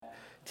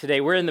today.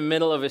 We're in the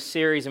middle of a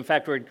series. In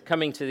fact, we're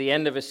coming to the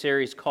end of a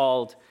series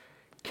called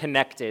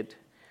Connected,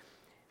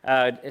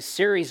 a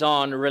series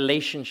on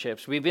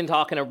relationships. We've been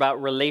talking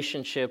about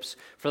relationships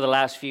for the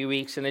last few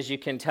weeks, and as you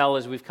can tell,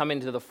 as we've come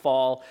into the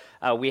fall,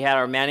 we had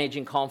our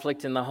Managing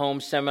Conflict in the Home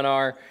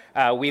seminar.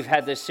 We've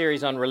had this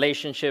series on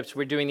relationships.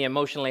 We're doing the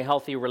Emotionally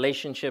Healthy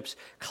Relationships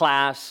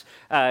class.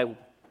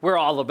 We're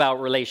all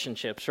about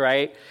relationships,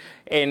 right?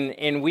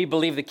 And we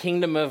believe the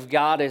kingdom of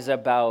God is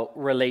about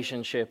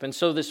relationship. And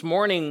so this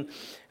morning,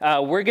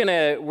 we're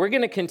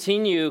gonna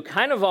continue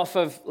kind of off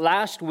of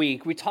last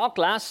week. We talked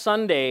last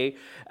Sunday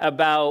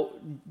about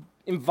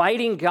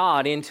inviting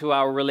God into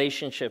our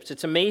relationships.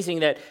 It's amazing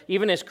that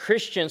even as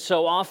Christians,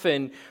 so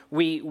often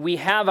we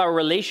have our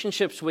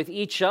relationships with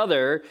each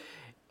other,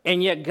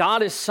 and yet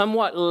God is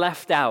somewhat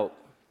left out.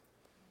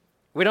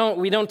 We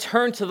don't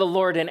turn to the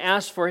Lord and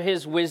ask for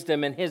His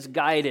wisdom and His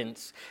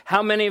guidance.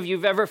 How many of you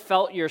have ever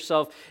felt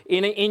yourself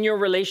in your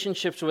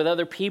relationships with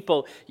other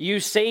people, you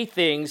say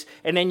things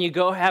and then you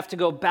have to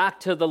go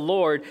back to the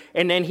Lord,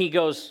 and then He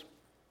goes,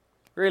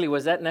 really,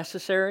 was that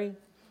necessary?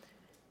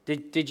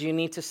 Did you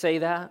need to say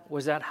that?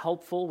 Was that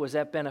helpful? Was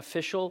that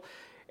beneficial?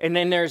 And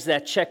then there's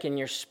that check in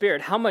your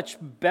spirit. How much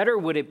better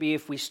would it be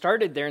if we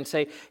started there and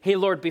say, hey,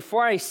 Lord,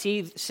 before I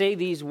say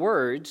these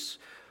words,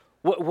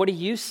 what do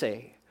you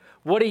say?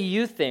 What do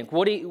you think?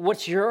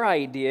 What's your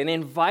idea? And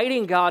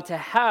inviting God to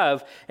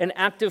have an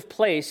active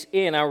place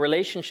in our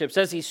relationships.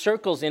 As these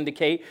circles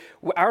indicate,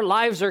 our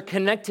lives are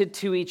connected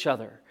to each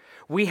other.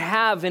 We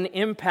have an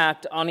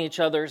impact on each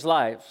other's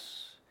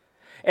lives.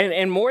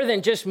 And more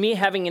than just me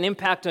having an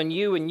impact on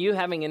you and you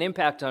having an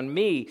impact on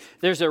me,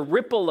 there's a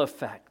ripple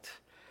effect.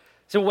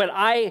 So when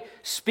I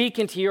speak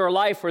into your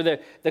life, or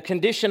the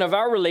condition of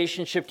our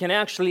relationship can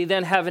actually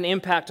then have an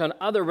impact on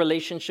other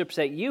relationships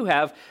that you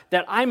have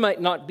that I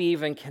might not be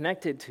even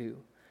connected to.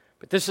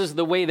 But this is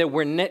the way that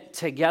we're knit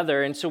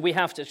together, and so we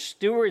have to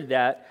steward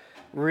that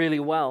really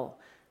well.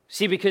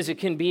 See, because it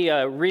can be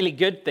a really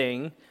good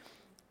thing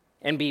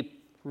and be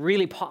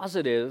really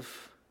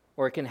positive,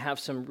 or it can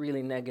have some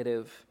really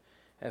negative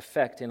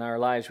effect in our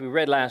lives. We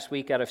read last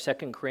week out of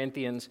 2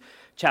 Corinthians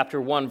chapter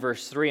 1,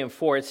 verse 3 and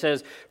 4. It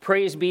says,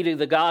 "Praise be to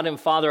the God and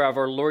Father of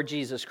our Lord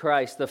Jesus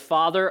Christ, the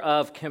Father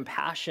of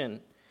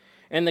compassion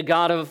and the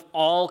God of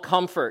all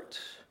comfort,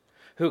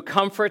 who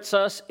comforts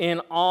us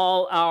in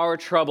all our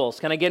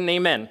troubles." Can I get an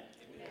amen?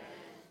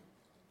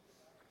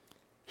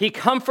 He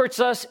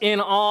comforts us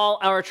in all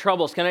our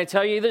troubles. Can I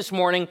tell you this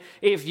morning,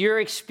 if you're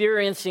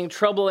experiencing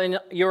trouble in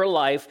your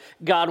life,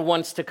 God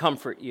wants to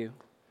comfort you.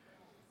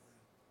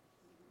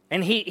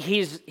 And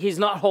he's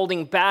not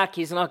holding back.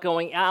 He's not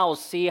going, I'll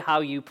see how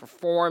you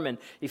perform and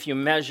if you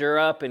measure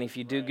up and if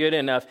you do good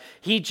enough.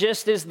 He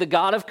just is the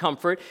God of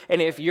comfort.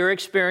 And if you're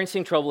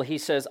experiencing trouble, He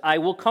says, I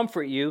will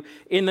comfort you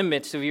in the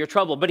midst of your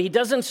trouble. But He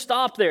doesn't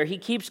stop there. He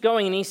keeps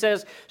going and He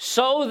says,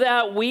 so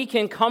that we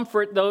can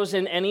comfort those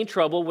in any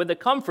trouble with the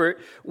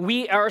comfort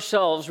we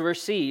ourselves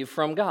receive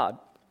from God.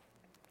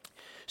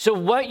 So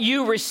what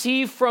you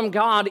receive from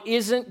God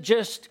isn't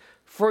just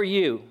for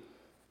you.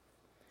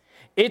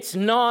 It's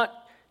not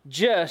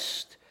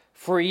just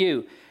for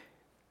you.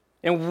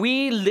 And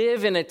we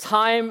live in a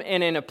time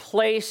and in a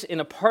place, in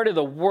a part of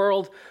the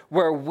world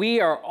where we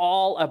are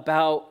all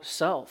about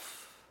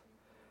self.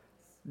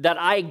 That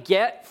I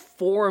get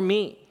for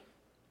me.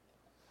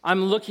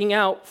 I'm looking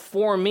out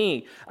for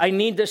me. I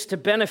need this to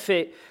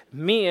benefit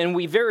me. And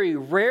we very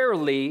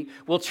rarely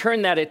will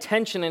turn that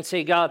attention and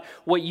say, God,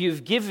 what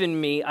you've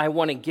given me, I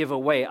want to give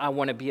away. I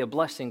want to be a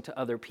blessing to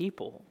other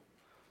people.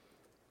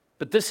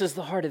 But this is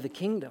the heart of the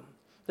kingdom.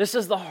 This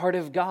is the heart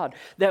of God,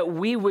 that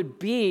we would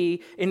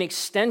be an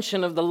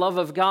extension of the love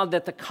of God,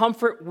 that the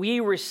comfort we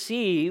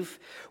receive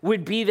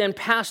would be then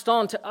passed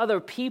on to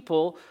other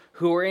people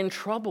who are in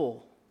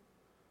trouble,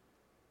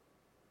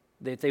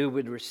 that they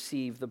would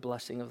receive the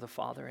blessing of the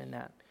Father in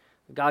that.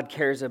 God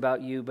cares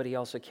about you, but He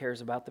also cares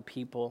about the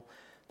people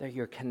that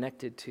you're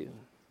connected to.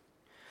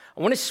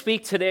 I want to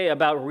speak today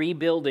about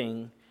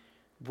rebuilding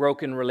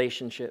broken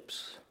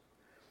relationships.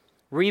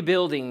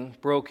 Rebuilding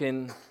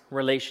broken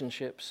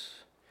relationships.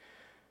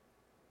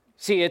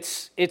 See,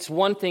 it's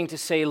one thing to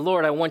say,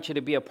 Lord, I want you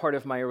to be a part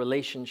of my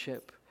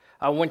relationship.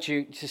 I want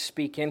you to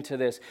speak into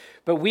this.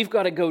 But we've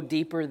got to go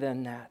deeper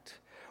than that.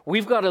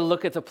 We've got to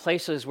look at the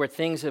places where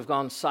things have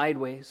gone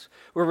sideways,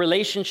 where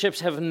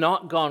relationships have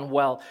not gone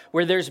well,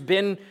 where there's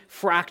been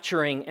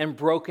fracturing and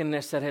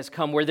brokenness that has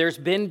come, where there's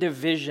been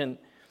division.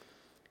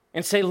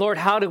 And say, Lord,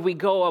 how do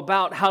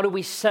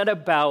we set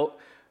about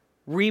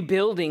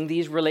rebuilding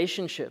these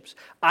relationships?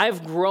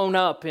 I've grown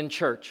up in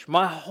church.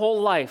 My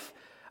whole life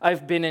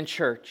I've been in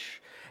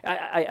church.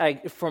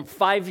 I from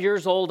 5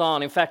 years old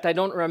on. In fact, I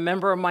don't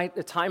remember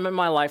the time in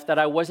my life that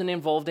I wasn't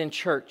involved in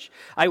church.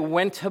 I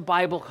went to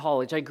Bible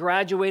college. I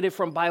graduated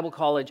from Bible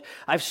college.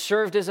 I've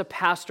served as a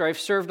pastor. I've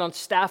served on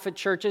staff at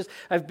churches.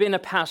 I've been a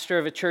pastor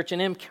of a church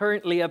and am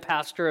currently a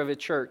pastor of a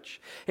church.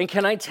 And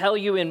can I tell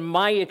you, in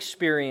my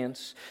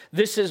experience,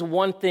 this is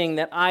one thing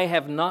that I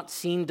have not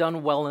seen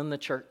done well in the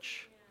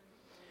church.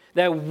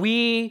 That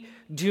we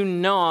do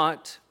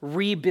not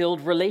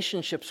rebuild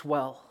relationships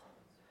well.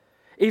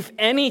 If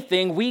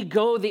anything, we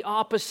go the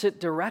opposite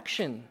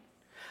direction.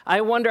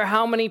 I wonder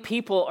how many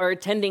people are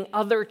attending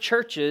other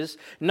churches,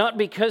 not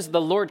because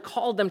the Lord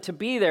called them to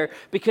be there,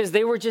 because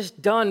they were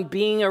just done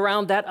being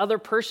around that other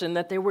person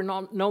that they were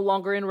no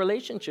longer in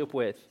relationship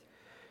with.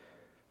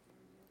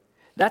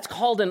 That's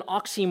called an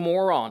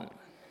oxymoron.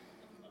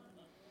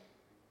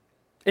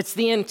 It's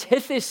the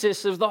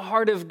antithesis of the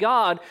heart of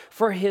God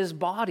for his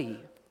body.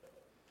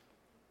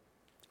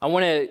 I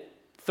want to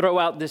throw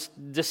out this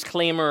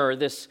disclaimer or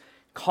this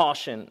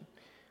caution,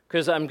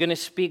 because I'm going to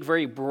speak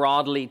very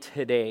broadly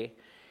today.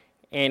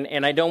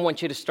 And I don't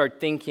want you to start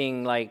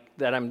thinking like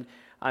that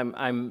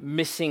I'm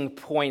missing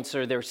points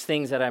or there's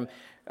things that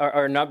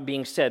are not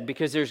being said,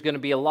 because there's going to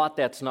be a lot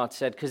that's not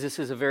said, because this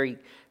is a very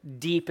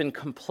deep and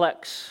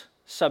complex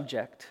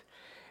subject.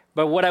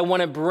 But what I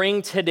want to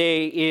bring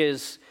today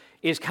is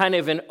kind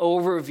of an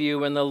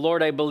overview, and the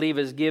Lord, I believe,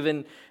 has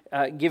given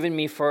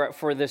me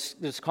for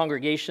this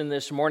congregation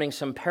this morning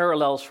some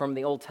parallels from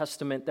the Old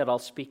Testament that I'll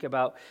speak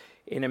about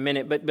in a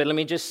minute. But let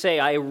me just say,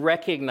 I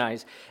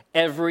recognize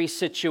every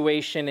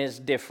situation is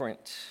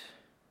different.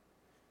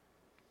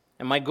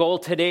 And my goal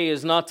today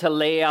is not to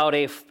lay out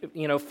a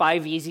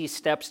 5 easy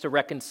steps to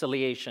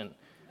reconciliation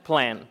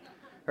plan.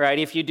 Right?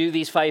 If you do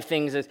these 5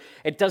 things,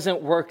 it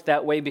doesn't work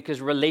that way,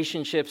 because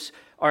relationships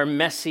are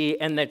messy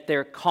and that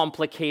they're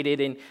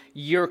complicated, and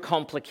you're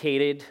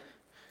complicated.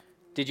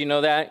 Did you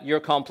know that?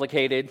 You're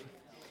complicated.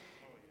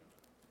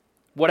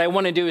 What I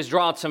want to do is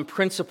draw out some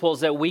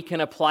principles that we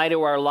can apply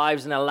to our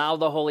lives and allow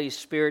the Holy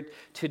Spirit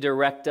to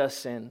direct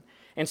us in.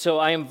 And so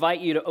I invite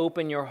you to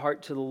open your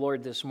heart to the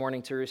Lord this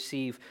morning to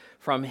receive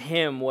from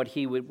him what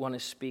he would want to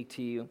speak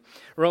to you.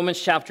 Romans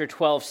chapter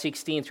 12,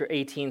 16 through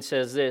 18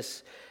 says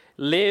this: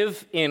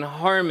 live in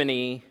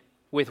harmony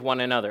with one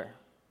another.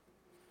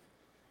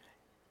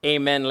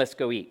 Amen. Let's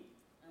go eat.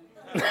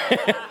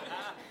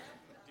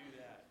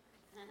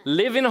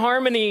 Live in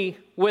harmony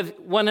with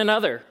one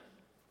another.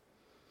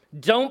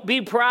 Don't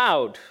be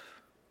proud,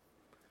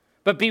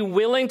 but be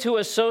willing to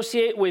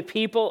associate with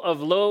people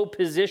of low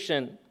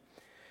position.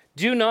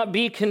 Do not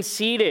be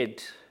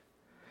conceited.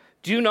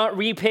 Do not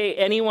repay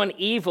anyone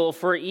evil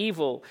for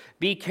evil.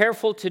 Be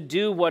careful to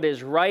do what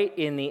is right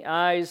in the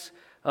eyes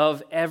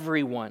of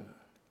everyone.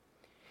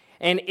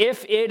 And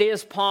if it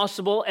is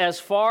possible, as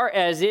far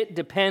as it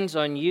depends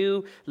on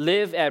you,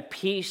 live at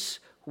peace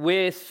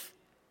with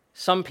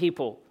some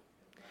people.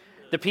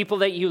 The people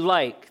that you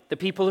like, the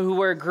people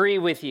who agree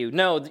with you.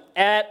 No,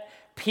 at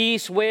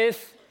peace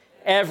with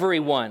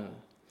everyone.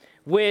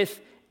 With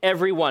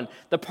everyone.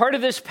 The part of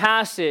this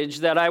passage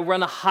that I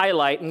want to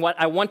highlight and what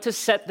I want to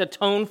set the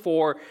tone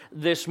for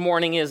this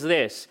morning is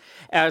this: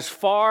 as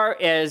far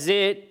as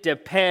it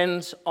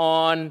depends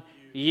on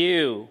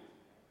you.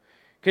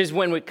 Because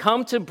when we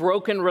come to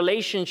broken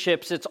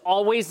relationships, it's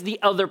always the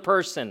other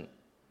person.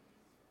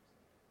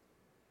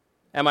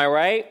 Am I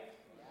right?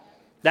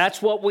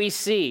 That's what we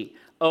see.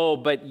 Oh,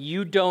 but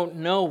you don't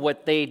know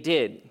what they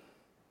did.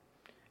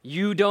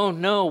 You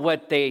don't know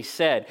what they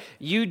said.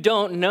 You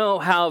don't know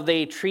how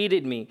they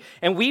treated me.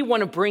 And we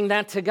want to bring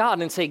that to God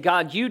and say,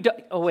 God,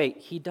 oh wait,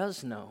 he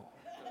does know.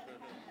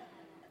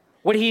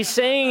 What he's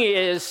saying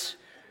is,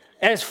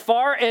 as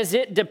far as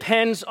it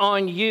depends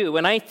on you,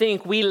 and I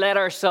think we let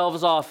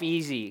ourselves off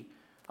easy.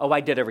 Oh, I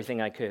did everything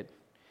I could.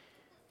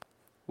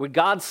 Would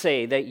God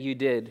say that you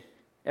did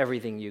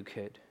everything you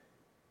could?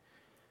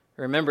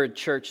 Remember,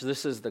 church,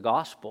 this is the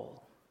gospel.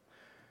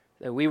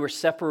 That we were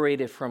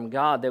separated from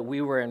God, that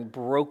we were in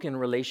broken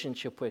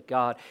relationship with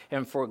God.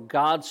 And for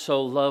God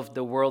so loved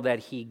the world that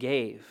he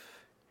gave.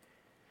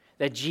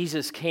 That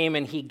Jesus came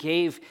and he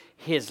gave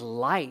his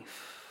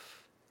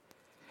life.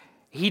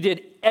 He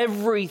did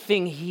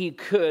everything he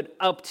could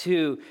up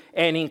to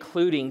and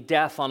including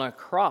death on a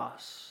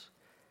cross.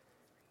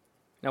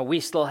 Now we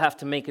still have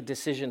to make a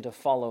decision to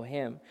follow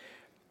him.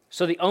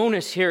 So the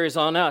onus here is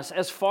on us.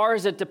 As far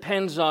as it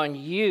depends on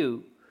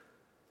you,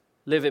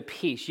 live at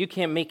peace. You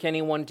can't make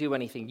anyone do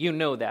anything. You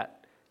know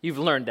that. You've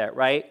learned that,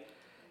 right?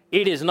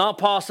 It is not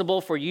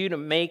possible for you to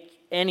make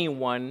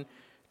anyone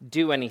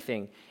do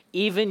anything,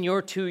 even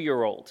your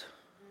 2-year-old.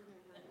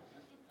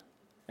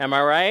 Am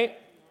I right?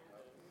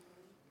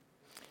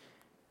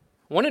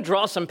 I want to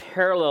draw some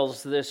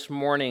parallels this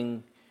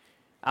morning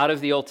out of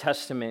the Old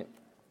Testament.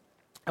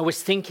 I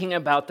was thinking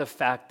about the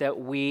fact that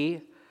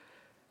we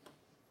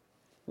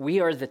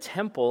are the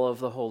temple of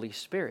the Holy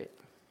Spirit.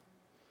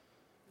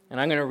 And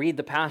I'm going to read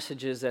the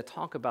passages that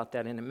talk about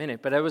that in a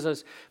minute. But as I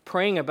was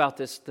praying about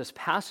this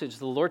passage,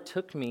 the Lord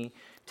took me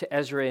to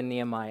Ezra and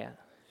Nehemiah.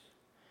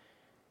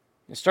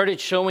 And started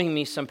showing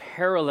me some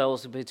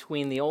parallels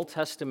between the Old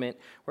Testament,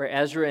 where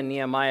Ezra and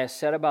Nehemiah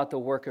set about the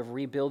work of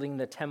rebuilding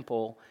the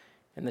temple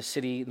and the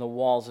city and the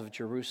walls of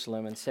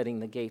Jerusalem and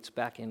setting the gates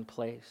back in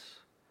place.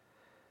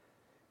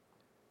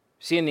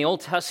 See, in the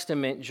Old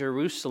Testament,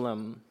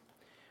 Jerusalem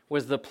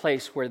was the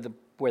place where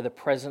the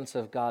presence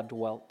of God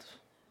dwelt.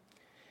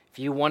 If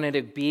you wanted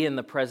to be in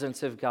the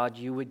presence of God,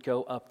 you would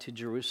go up to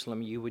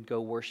Jerusalem. You would go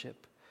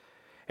worship.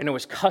 And it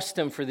was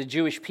custom for the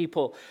Jewish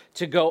people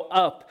to go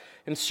up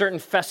in certain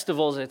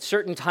festivals at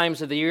certain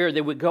times of the year. They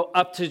would go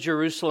up to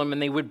Jerusalem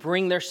and they would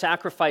bring their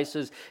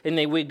sacrifices and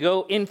they would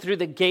go in through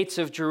the gates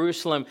of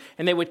Jerusalem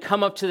and they would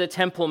come up to the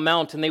Temple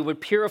Mount and they would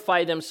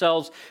purify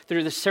themselves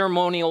through the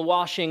ceremonial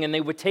washing and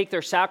they would take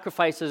their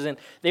sacrifices and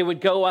they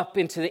would go up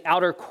into the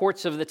outer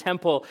courts of the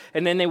temple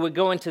and then they would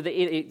go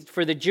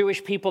for the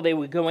Jewish people, they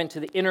would go into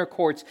the inner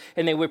courts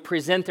and they would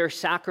present their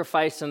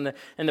sacrifice and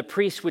the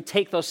priests would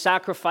take those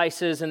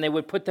sacrifices and they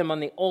would put them on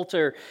the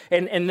altar.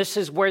 And this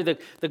is where the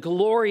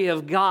glory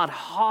of God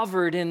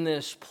hovered in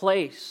this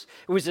place.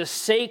 It was a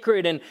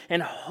sacred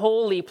and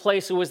holy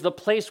place. It was the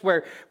place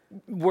where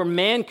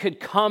man could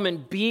come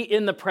and be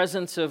in the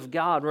presence of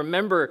God.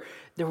 Remember,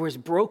 there was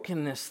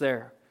brokenness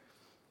there.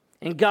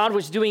 And God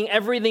was doing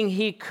everything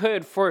he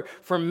could for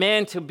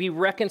man to be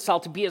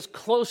reconciled, to be as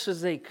close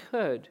as they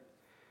could.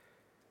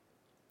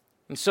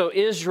 And so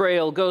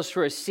Israel goes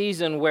through a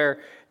season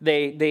where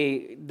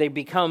they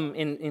become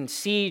in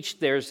siege.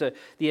 The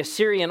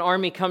Assyrian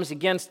army comes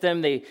against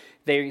them. They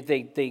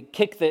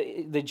kick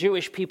the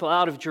Jewish people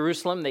out of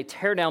Jerusalem. They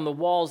tear down the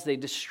walls. They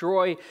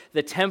destroy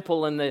the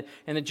temple, and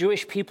the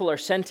Jewish people are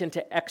sent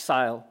into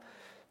exile.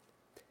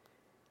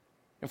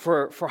 And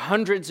for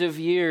hundreds of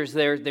years,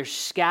 they're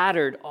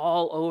scattered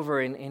all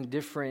over in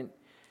different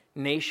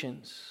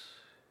nations.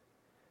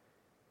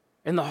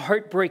 And the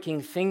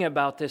heartbreaking thing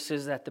about this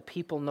is that the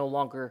people no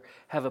longer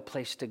have a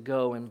place to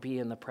go and be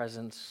in the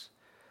presence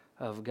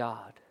of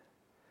God.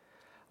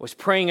 I was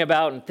praying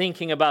about and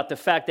thinking about the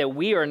fact that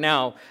we are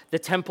now the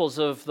temples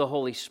of the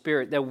Holy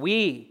Spirit, that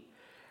we,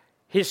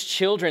 his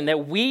children,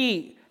 that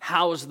we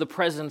house the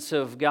presence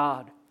of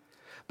God.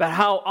 But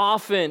how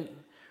often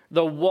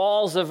the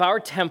walls of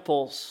our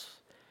temples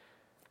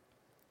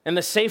and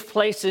the safe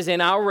places in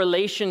our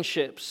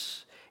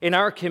relationships, in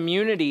our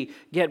community,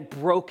 get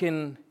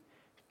broken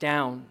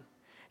down.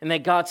 And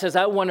that God says,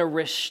 I want to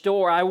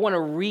restore, I want to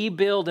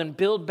rebuild and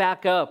build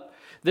back up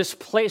this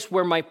place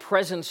where my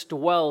presence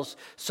dwells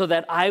so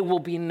that I will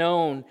be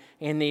known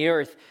in the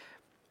earth.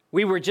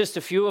 We were just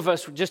a few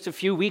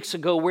weeks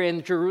ago, we're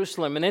in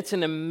Jerusalem, and it's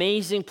an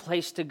amazing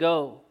place to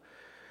go.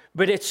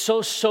 But it's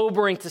so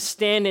sobering to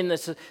stand in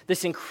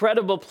this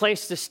incredible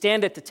place, to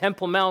stand at the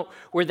Temple Mount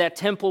where that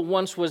temple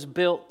once was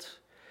built,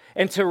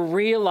 and to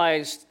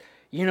realize,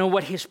 you know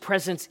what, his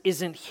presence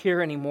isn't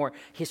here anymore.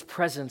 His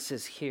presence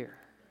is here.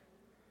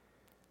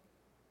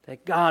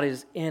 That God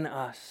is in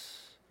us.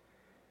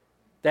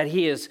 That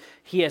he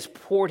has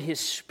poured his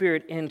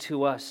Spirit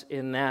into us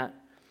in that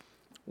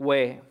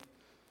way.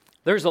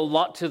 There's a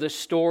lot to the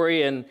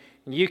story, and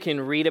you can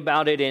read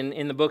about it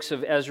in the books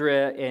of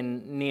Ezra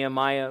and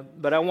Nehemiah,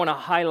 but I want to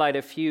highlight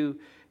a few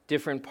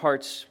different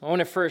parts. I want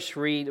to first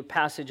read a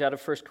passage out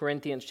of 1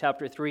 Corinthians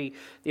chapter 3.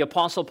 The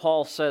Apostle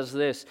Paul says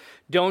this,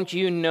 "Don't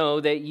you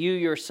know that you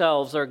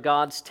yourselves are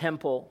God's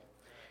temple,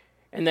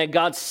 and that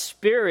God's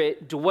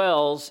Spirit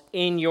dwells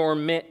in your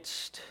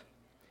midst?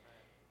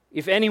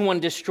 If anyone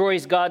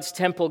destroys God's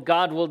temple,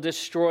 God will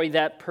destroy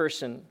that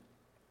person."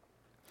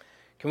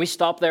 Can we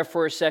stop there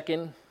for a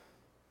second?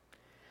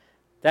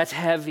 That's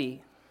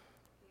heavy.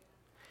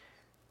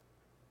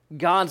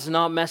 God's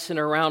not messing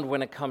around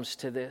when it comes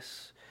to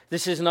this.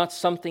 This is not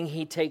something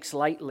he takes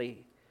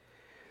lightly.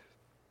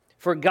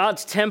 For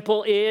God's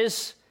temple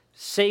is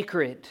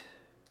sacred,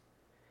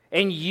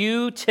 and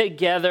you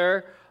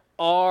together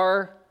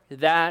are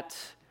that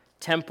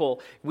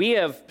temple. We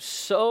have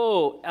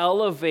so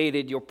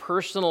elevated your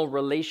personal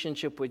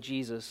relationship with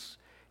Jesus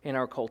in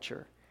our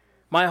culture.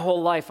 My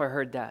whole life I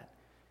heard that.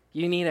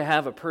 You need to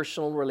have a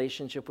personal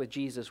relationship with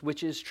Jesus,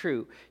 which is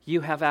true.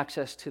 You have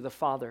access to the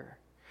Father.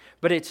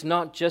 But it's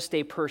not just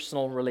a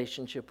personal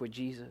relationship with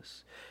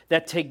Jesus.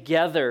 That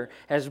together,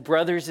 as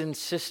brothers and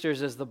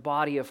sisters, as the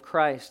body of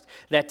Christ,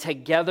 that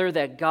together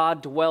that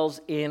God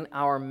dwells in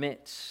our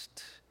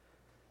midst.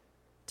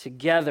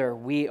 Together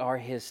we are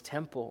his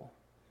temple.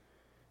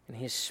 And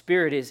his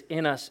Spirit is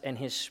in us and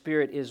his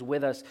Spirit is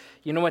with us.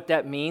 You know what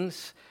that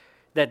means?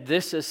 That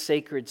this is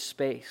sacred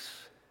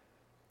space.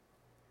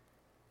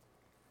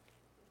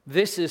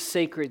 This is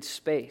sacred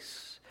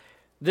space.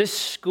 This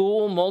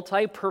school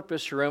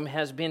multi-purpose room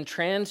has been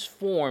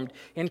transformed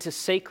into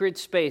sacred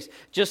space.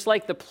 Just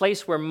like the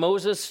place where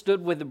Moses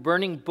stood with the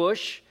burning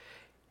bush,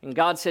 and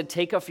God said,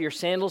 take off your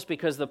sandals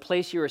because the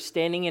place you are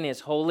standing in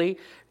is holy.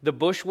 The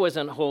bush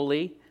wasn't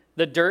holy.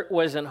 The dirt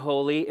wasn't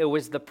holy. It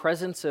was the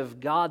presence of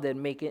God that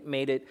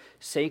made it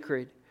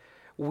sacred.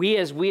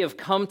 As we have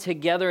come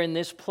together in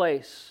this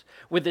place,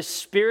 with the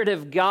Spirit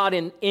of God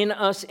in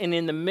us and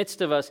in the midst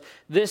of us,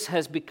 this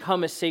has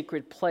become a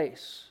sacred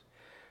place.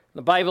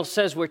 The Bible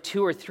says where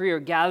 2 or 3 are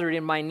gathered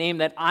in my name,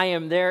 that I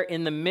am there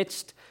in the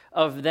midst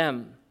of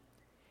them.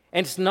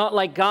 And it's not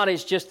like God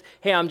is just,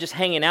 hey, I'm just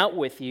hanging out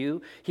with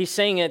you. He's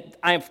saying that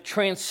I've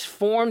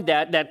transformed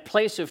that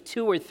place of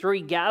 2 or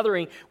 3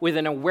 gathering with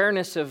an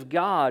awareness of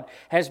God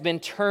has been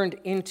turned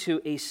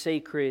into a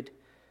sacred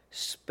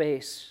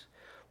space.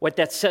 What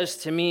that says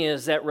to me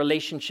is that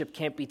relationship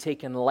can't be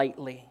taken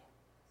lightly.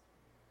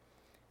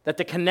 That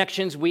the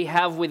connections we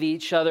have with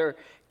each other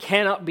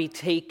cannot be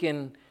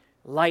taken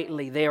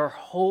lightly. They are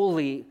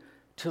holy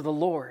to the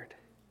Lord.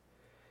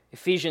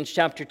 Ephesians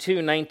chapter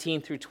 2,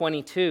 19 through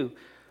 22,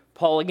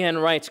 Paul again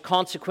writes,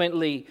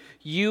 "Consequently,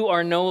 you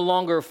are no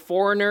longer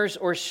foreigners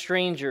or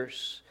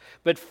strangers,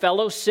 but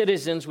fellow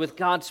citizens with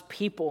God's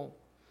people,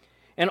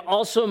 and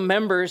also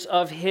members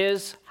of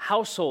his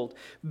household,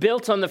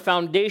 built on the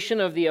foundation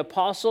of the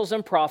apostles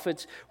and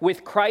prophets,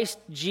 with Christ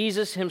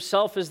Jesus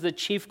himself as the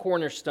chief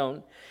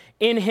cornerstone.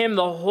 In him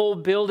the whole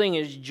building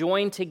is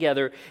joined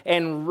together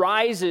and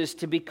rises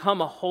to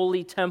become a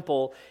holy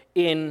temple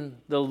in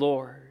the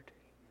Lord.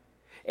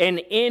 And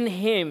in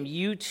him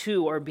you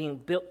too are being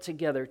built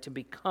together to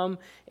become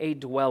a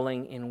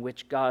dwelling in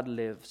which God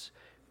lives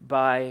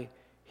by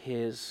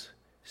his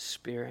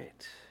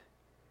Spirit."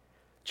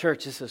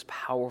 Church, this is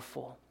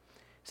powerful.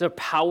 It's a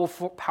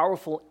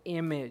powerful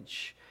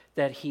image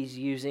that he's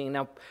using.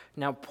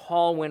 Now,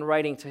 Paul, when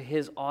writing to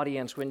his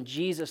audience, when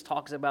Jesus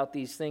talks about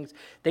these things,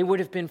 they would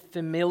have been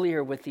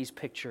familiar with these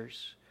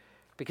pictures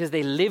because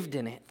they lived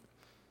in it.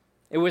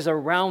 It was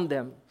around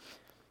them.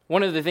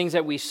 One of the things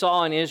that we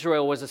saw in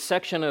Israel was a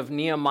section of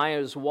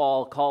Nehemiah's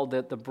wall called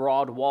the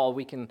Broad Wall.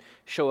 We can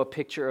show a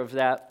picture of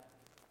that.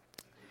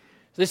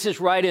 This is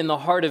right in the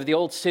heart of the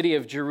old city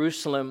of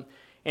Jerusalem,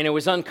 and it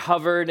was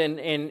uncovered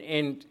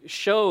and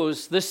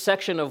shows this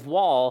section of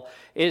wall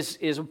is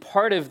a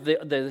part of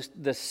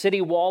the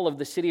city wall of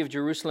the city of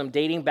Jerusalem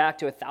dating back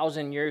to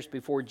 1,000 years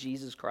before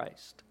Jesus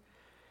Christ.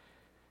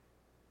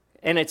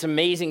 And it's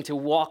amazing to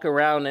walk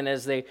around, and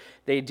as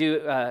they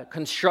do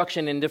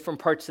construction in different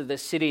parts of the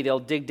city, they'll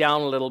dig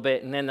down a little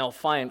bit, and then they'll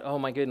find, oh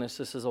my goodness,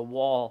 this is a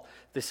wall,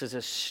 this is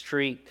a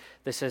street,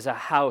 this is a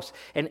house,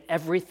 and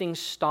everything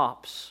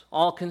stops.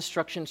 All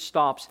construction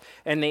stops,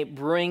 and they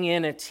bring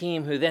in a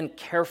team who then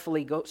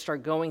carefully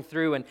start going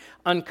through and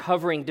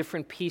uncovering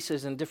different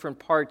pieces and different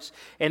parts,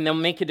 and they'll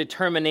make a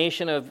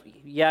determination of,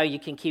 yeah, you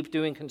can keep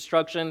doing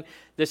construction.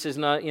 This is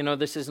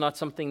not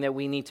something that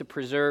we need to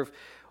preserve.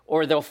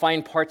 Or they'll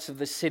find parts of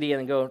the city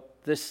and go,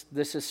 this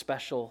is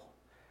special.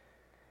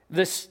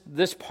 This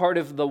part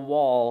of the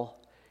wall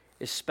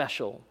is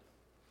special.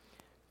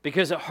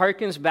 Because it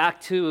harkens back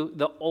to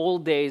the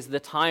old days, the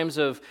times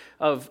of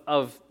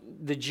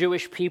the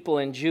Jewish people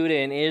in Judah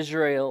and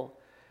Israel,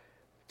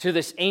 to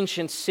this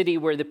ancient city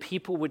where the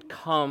people would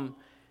come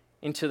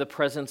into the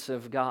presence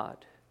of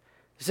God.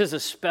 This is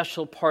a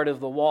special part of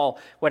the wall.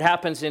 What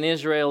happens in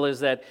Israel is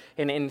that,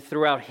 and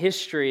throughout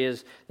history,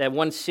 is that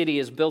one city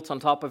is built on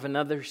top of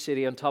another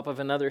city, on top of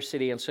another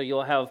city, and so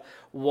you'll have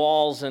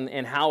walls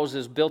and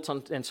houses built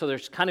on, and so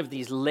there's kind of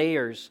these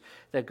layers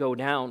that go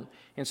down.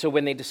 And so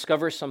when they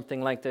discover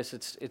something like this,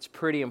 it's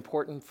pretty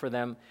important for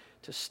them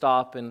to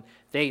stop, and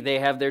they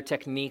have their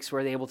techniques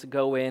where they're able to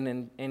go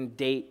in and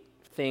date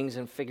things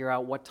and figure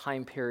out what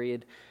time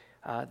period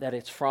that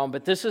it's from.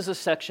 But this is a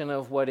section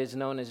of what is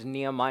known as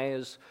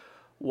Nehemiah's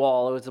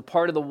wall. It was a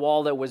part of the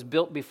wall that was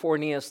built before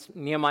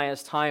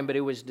Nehemiah's time, but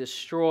it was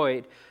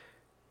destroyed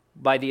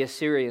by the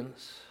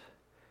Assyrians.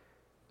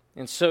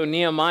 And so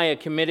Nehemiah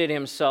committed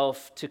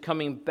himself to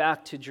coming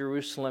back to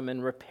Jerusalem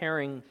and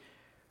repairing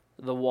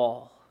the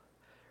wall,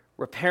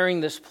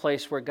 repairing this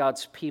place where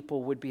God's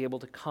people would be able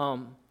to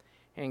come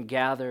and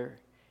gather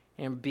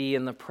and be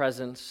in the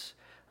presence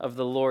of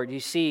the Lord. You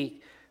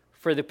see,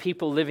 for the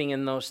people living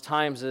in those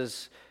times,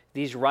 as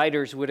these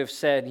writers would have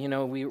said,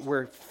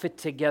 we're fit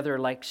together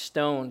like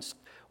stones,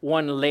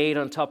 one laid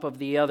on top of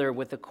the other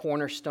with the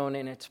cornerstone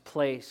in its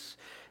place.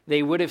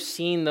 They would have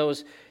seen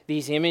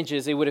these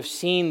images. They would have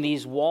seen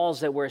these walls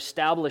that were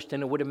established,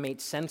 and it would have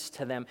made sense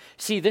to them.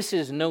 See, this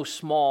is no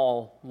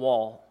small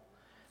wall.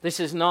 This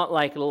is not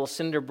like a little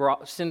cinder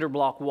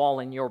block wall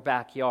in your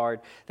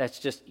backyard that's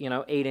just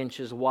 8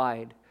 inches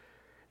wide.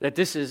 That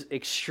this is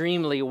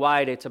extremely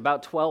wide. It's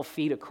about 12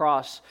 feet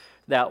across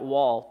that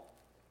wall.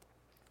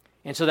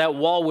 And so that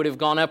wall would have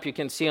gone up. You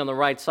can see on the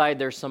right side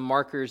there's some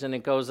markers, and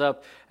it goes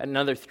up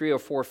another 3 or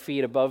 4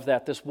 feet above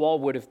that. This wall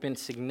would have been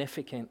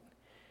significant.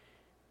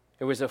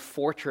 It was a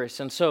fortress.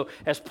 And so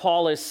as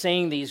Paul is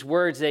saying these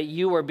words, that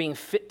you are being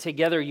fit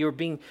together, you're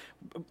being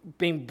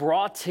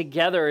brought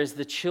together as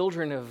the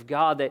children of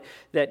God,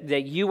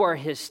 that you are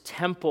his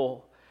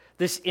temple.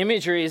 This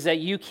imagery is that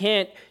you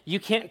can't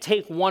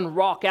take one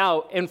rock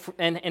out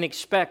and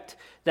expect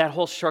that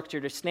whole structure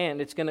to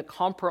stand. It's going to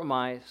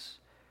compromise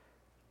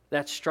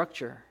that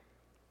structure.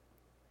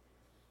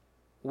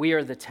 We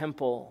are the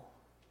temple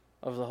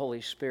of the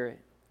Holy Spirit.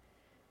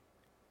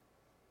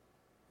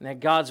 And that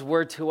God's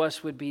word to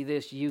us would be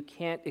this: you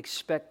can't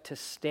expect to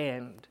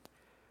stand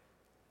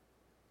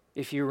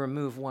if you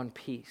remove one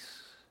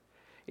piece.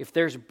 If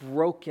there's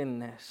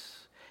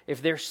brokenness,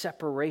 if there's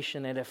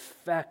separation, it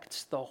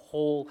affects the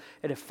whole.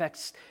 It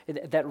affects,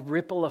 that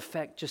ripple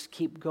effect just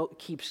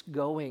keeps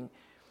going.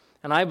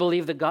 And I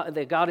believe that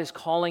God is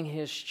calling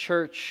his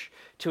church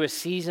to a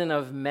season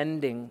of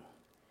mending,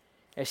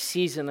 a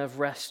season of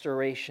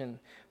restoration.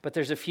 But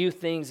there's a few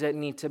things that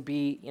need to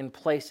be in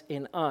place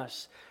in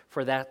us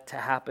for that to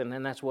happen,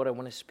 and that's what I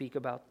want to speak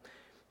about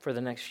for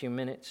the next few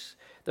minutes.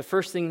 The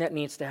first thing that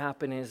needs to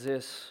happen is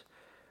this: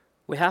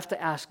 we have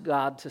to ask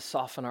God to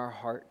soften our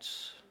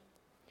hearts.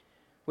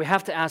 We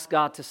have to ask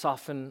God to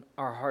soften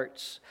our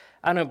hearts.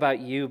 I don't know about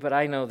you, but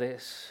I know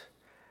this.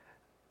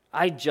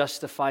 I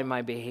justify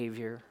my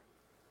behavior.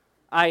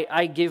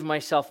 I give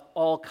myself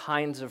all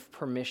kinds of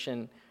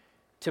permission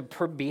to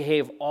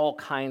behave all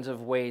kinds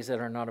of ways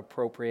that are not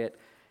appropriate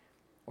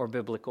or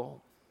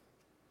biblical.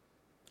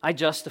 I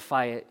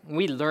justify it.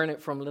 We learn it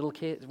from little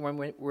kids when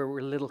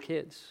we're little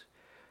kids,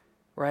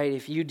 right?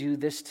 If you do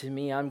this to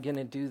me, I'm going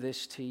to do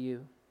this to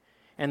you.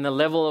 And the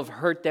level of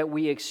hurt that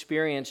we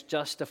experience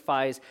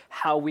justifies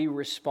how we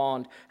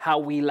respond, how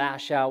we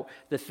lash out,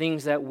 the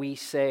things that we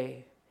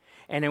say.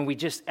 And then we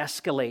just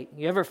escalate.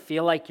 You ever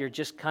feel like you're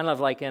just kind of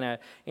like in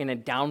a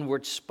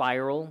downward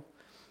spiral,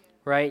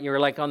 right? You're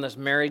like on this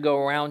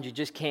merry-go-round, you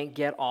just can't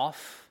get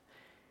off.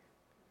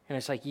 And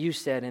it's like you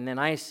said, and then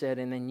I said,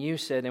 and then you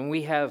said. And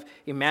we have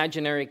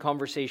imaginary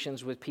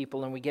conversations with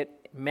people, and we get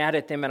mad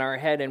at them in our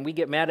head, and we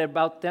get mad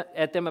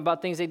at them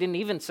about things they didn't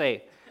even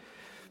say,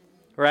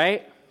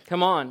 right?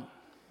 Come on.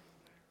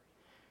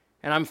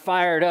 And I'm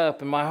fired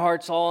up, and my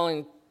heart's all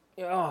in,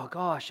 oh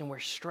gosh, and we're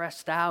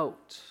stressed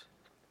out.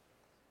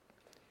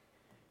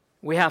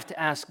 We have to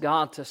ask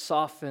God to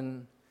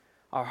soften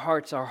our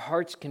hearts. Our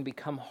hearts can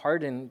become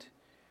hardened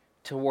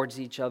towards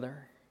each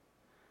other.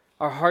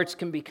 Our hearts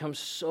can become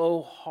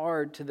so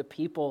hard to the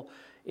people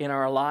in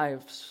our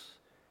lives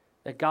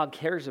that God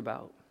cares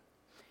about.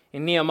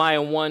 In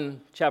Nehemiah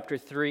 1, chapter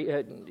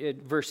 3,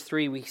 verse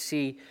 3, we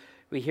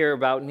hear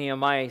about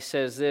Nehemiah. It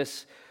says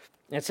this,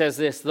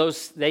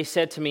 they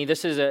said to me,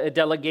 this is a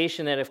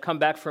delegation that have come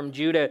back from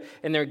Judah,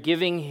 and they're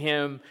giving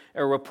him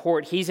a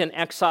report. He's in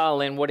exile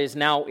in what is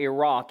now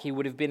Iraq. He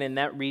would have been in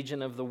that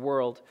region of the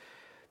world.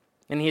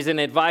 And he's an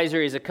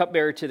advisor, he's a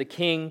cupbearer to the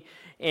king,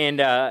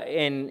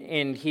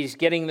 and he's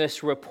getting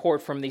this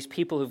report from these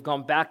people who've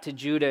gone back to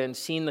Judah and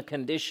seen the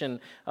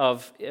condition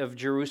of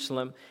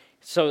Jerusalem.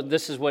 So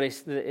this is what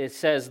it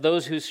says.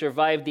 Those who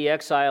survived the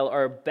exile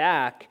are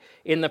back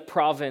in the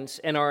province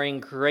and are in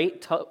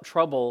great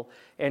trouble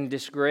and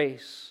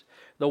disgrace.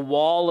 The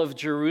wall of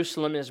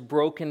Jerusalem is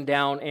broken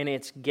down and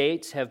its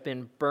gates have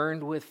been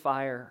burned with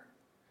fire.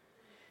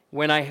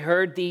 When I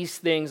heard these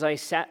things, I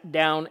sat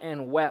down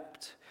and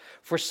wept.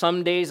 For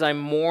some days I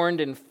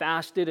mourned and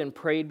fasted and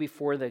prayed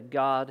before the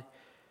God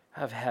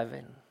of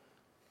heaven.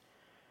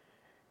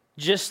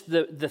 Just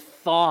the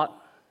thought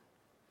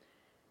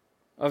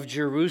of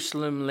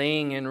Jerusalem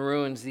laying in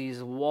ruins,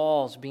 these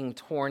walls being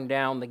torn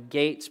down, the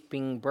gates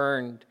being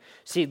burned.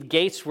 See, the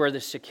gates were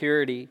the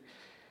security.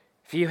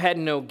 If you had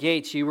no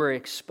gates, you were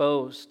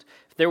exposed.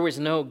 If there was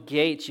no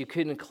gates, you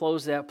couldn't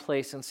close that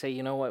place and say,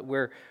 you know what,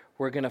 we're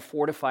going to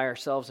fortify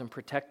ourselves and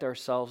protect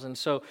ourselves. And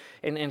so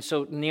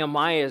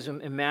Nehemiah is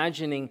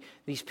imagining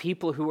these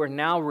people who are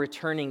now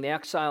returning, the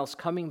exiles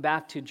coming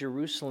back to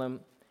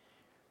Jerusalem,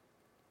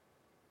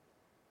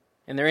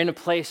 and they're in a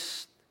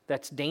place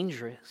that's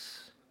dangerous.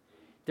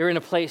 They're in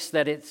a place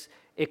that it's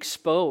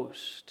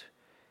exposed.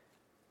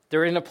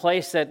 They're in a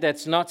place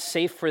that's not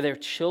safe for their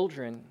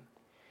children.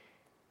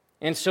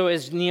 And so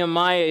as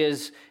Nehemiah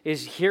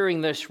is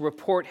hearing this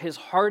report, his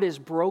heart is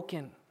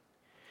broken.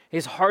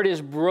 His heart is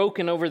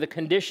broken over the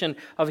condition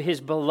of his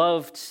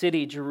beloved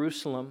city,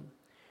 Jerusalem.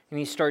 And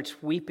he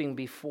starts weeping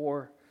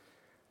before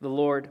the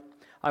Lord.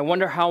 I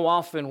wonder how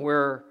often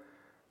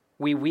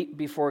we weep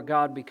before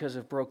God because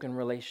of broken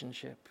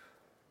relationship.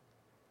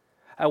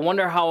 I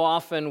wonder how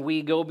often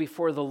we go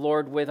before the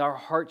Lord with our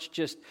hearts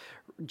just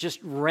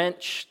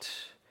wrenched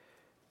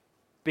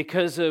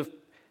because of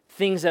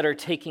things that are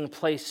taking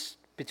place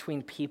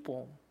between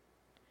people.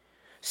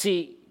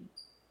 See,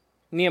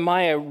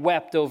 Nehemiah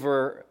wept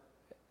over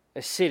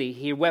a city.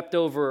 He wept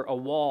over a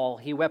wall.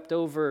 He wept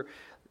over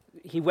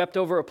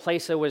a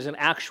place that was an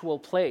actual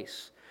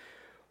place.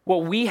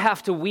 What we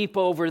have to weep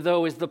over,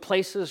 though, is the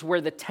places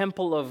where the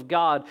temple of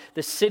God,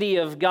 the city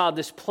of God,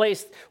 this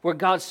place where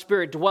God's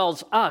Spirit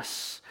dwells,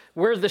 us.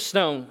 We're the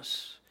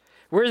stones.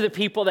 We're the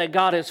people that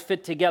God has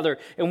fit together.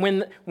 And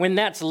when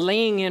that's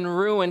laying in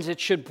ruins, it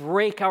should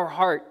break our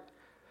heart.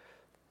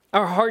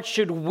 Our heart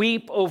should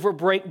weep over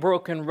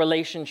broken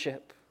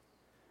relationship.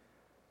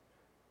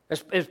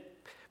 As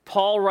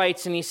Paul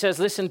writes, and he says,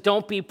 listen,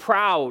 don't be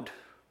proud.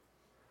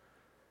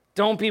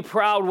 Don't be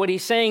proud. What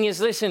he's saying is,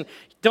 listen,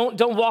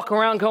 don't walk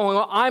around going,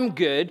 oh, I'm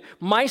good.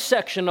 My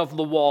section of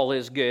the wall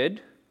is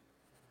good.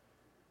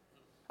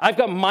 I've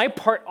got my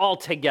part all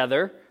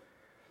together.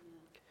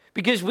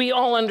 Because we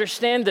all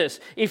understand this.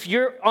 If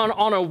you're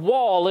on a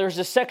wall, there's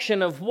a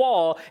section of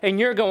wall, and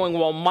you're going,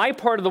 well, my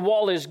part of the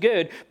wall is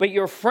good, but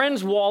your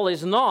friend's wall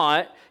is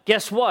not,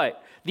 guess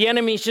what? The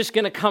enemy's just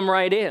going to come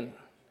right in.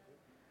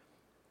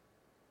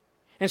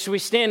 And so we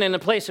stand in a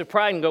place of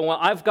pride and go, well,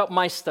 I've got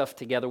my stuff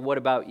together. What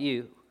about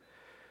you?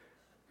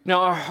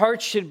 Now, our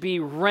hearts should be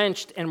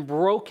wrenched and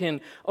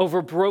broken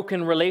over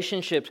broken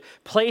relationships,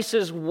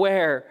 places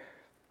where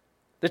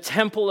the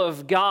temple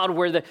of God,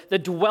 where the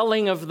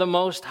dwelling of the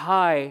Most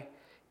High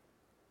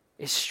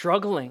is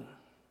struggling,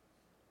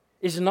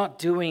 is not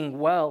doing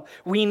well.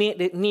 We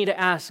need to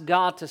ask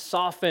God to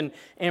soften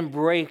and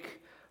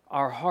break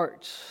our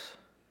hearts.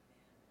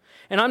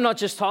 And I'm not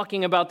just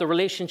talking about the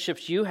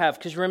relationships you have,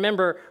 because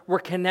remember, we're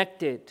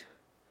connected.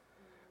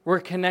 We're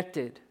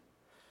connected.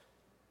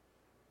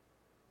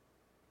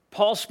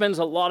 Paul spends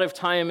a lot of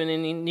time, and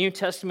in the New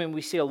Testament,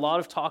 we see a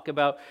lot of talk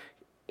about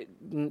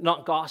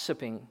not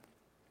gossiping.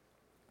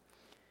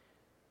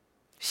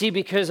 See,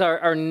 because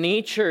our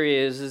nature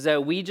is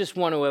that we just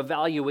want to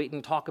evaluate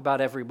and talk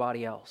about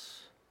everybody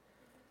else.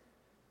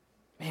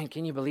 Man,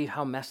 can you believe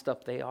how messed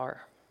up they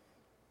are?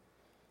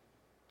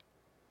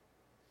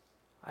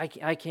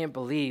 I can't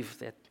believe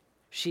that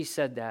she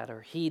said that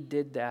or he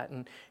did that.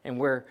 And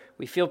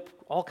we feel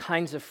all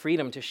kinds of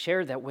freedom to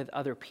share that with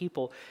other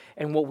people.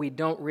 And what we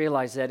don't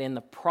realize that in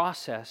the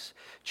process,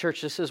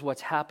 church, this is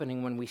what's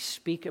happening when we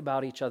speak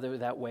about each other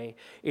that way.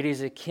 It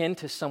is akin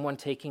to someone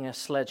taking a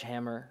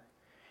sledgehammer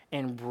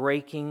and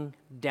breaking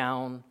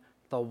down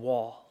the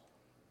wall.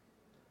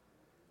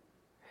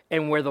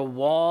 And where the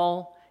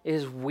wall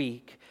is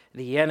weak,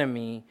 the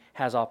enemy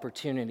has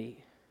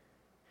opportunity.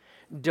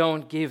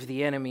 Don't give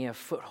the enemy a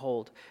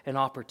foothold, an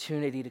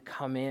opportunity to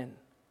come in.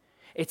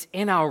 It's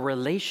in our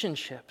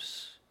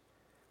relationships.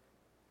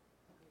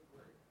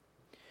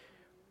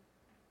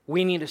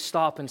 We need to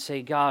stop and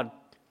say, God,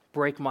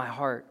 break my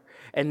heart.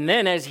 And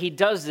then as he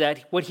does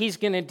that, what he's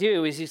going to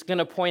do is he's going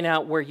to point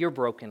out where you're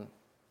broken.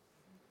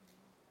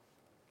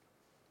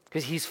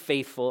 Because he's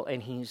faithful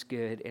and he's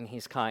good and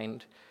he's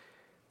kind,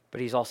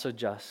 but he's also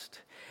just.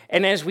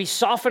 And as we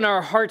soften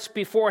our hearts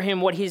before him,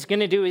 what he's going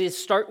to do is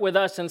start with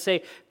us and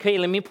say, okay,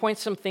 let me point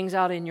some things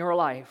out in your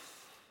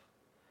life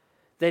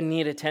that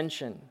need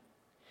attention.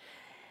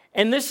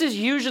 And this is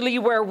usually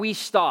where we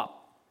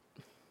stop.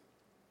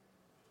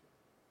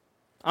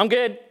 I'm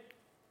good.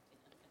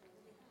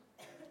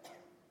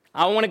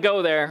 I don't want to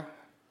go there.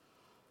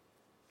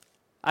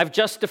 I've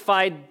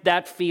justified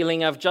that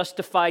feeling. I've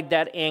justified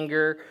that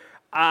anger.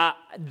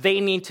 They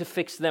need to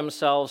fix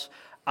themselves.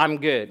 I'm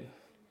good.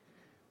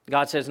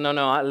 God says, no,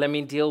 let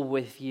me deal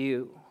with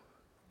you.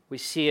 We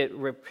see it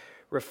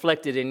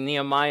reflected in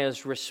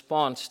Nehemiah's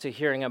response to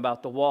hearing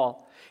about the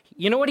wall.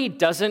 You know what he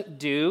doesn't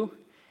do?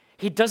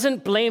 He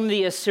doesn't blame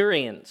the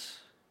Assyrians.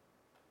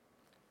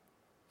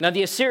 Now,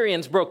 the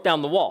Assyrians broke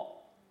down the wall.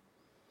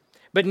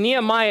 But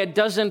Nehemiah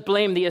doesn't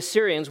blame the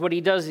Assyrians. What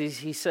he does is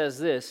he says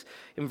this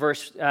in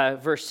verse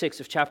 6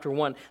 of chapter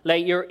 1.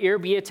 Let your ear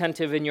be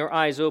attentive and your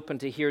eyes open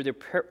to hear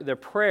the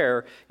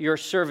prayer your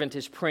servant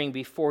is praying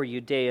before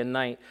you day and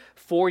night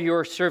for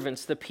your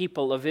servants, the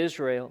people of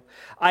Israel.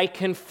 I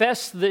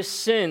confess the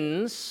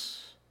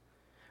sins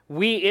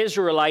we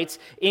Israelites,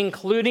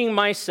 including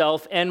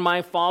myself and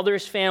my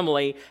father's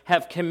family,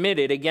 have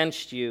committed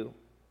against you.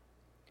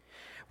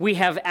 We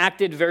have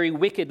acted very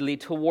wickedly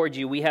toward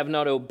you. We have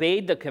not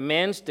obeyed the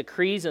commands,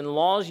 decrees, and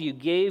laws you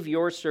gave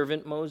your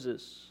servant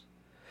Moses.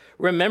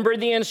 Remember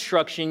the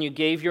instruction you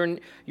gave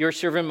your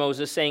servant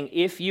Moses, saying,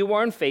 if you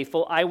are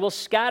unfaithful, I will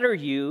scatter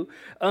you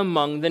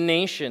among the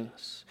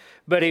nations.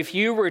 But if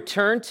you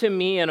return to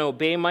me and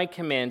obey my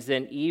commands,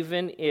 then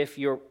even if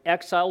your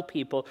exiled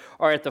people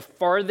are at the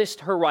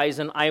farthest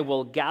horizon, I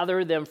will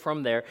gather them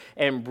from there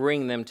and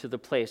bring them to the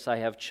place I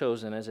have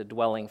chosen as a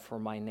dwelling for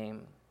my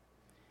name.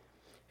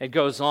 It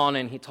goes on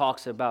and he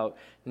talks about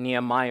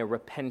Nehemiah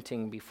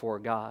repenting before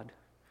God.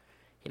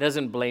 He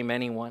doesn't blame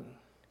anyone.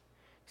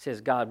 He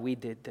says, God, we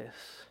did this.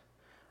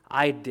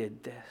 I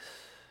did this.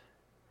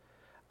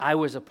 I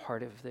was a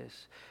part of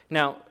this.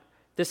 Now,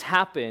 this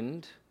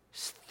happened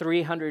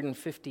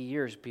 350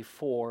 years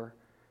before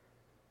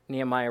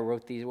Nehemiah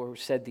wrote these or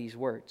said these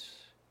words.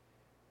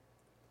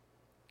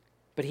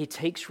 But he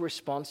takes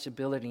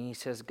responsibility and he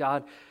says,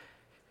 God,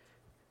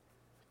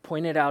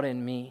 point it out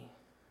in me.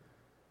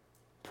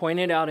 Point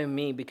it out in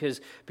me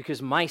because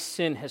my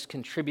sin has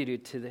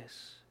contributed to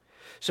this.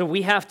 So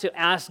we have to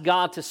ask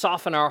God to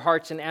soften our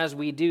hearts, and as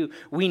we do,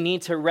 we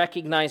need to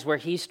recognize where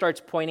he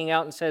starts pointing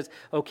out and says,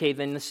 okay,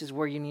 then this is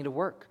where you need to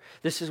work.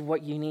 This is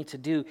what you need to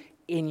do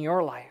in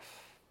your life.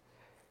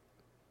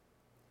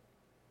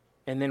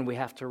 And then we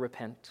have to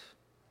repent.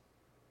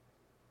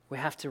 We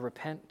have to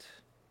repent.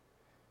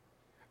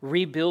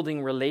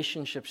 Rebuilding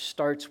relationships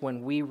starts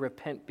when we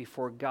repent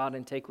before God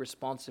and take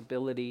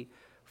responsibility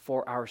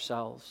for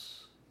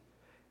ourselves.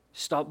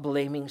 Stop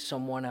blaming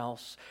someone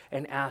else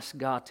and ask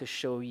God to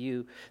show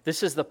you.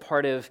 This is the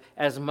part of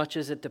as much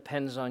as it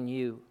depends on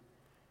you.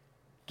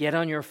 Get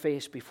on your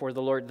face before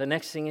the Lord. The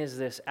next thing is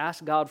this.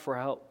 Ask God for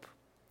help.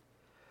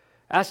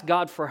 Ask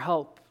God for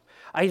help.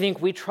 I think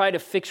we try to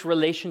fix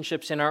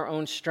relationships in our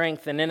own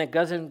strength, and then it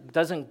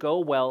doesn't go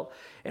well.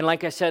 And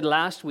like I said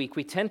last week,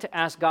 we tend to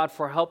ask God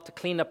for help to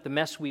clean up the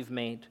mess we've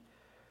made.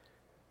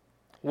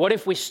 What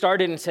if we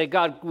started and said,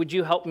 God, would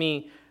you help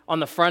me on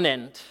the front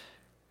end?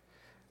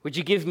 Would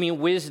you give me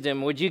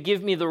wisdom? Would you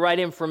give me the right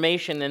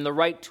information and the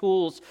right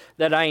tools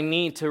that I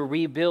need to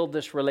rebuild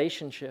this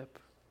relationship?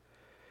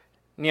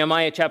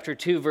 Nehemiah chapter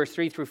 2, verse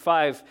 3 through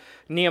 5.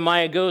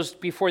 Nehemiah goes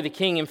before the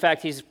king. In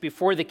fact, he's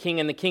before the king,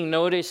 and the king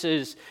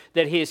notices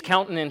that his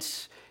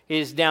countenance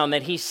is down,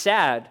 that he's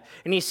sad.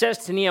 And he says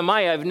to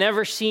Nehemiah, I've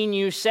never seen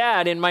you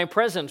sad in my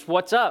presence.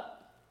 What's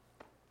up?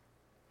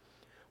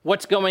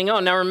 What's going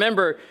on? Now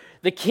remember,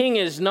 The king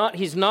he's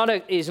not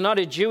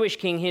a Jewish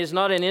king. He is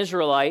not an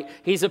Israelite.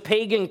 He's a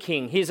pagan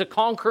king. He's a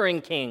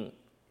conquering king.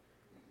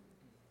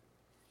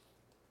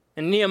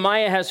 And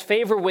Nehemiah has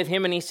favor with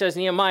him, and he says,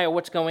 Nehemiah,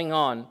 what's going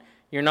on?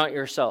 You're not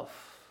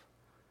yourself.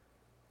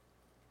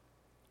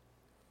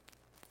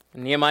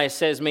 And Nehemiah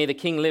says, may the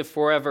king live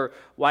forever.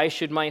 Why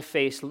should my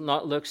face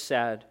not look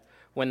sad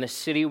when the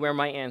city where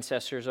my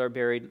ancestors are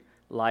buried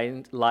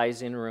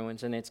lies in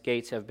ruins and its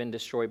gates have been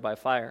destroyed by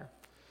fire?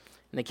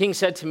 And the king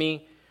said to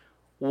me,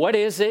 what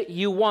is it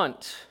you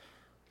want?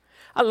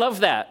 I love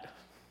that.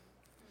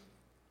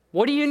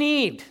 What do you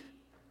need?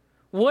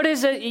 What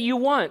is it you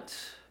want?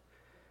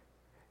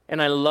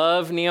 And I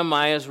love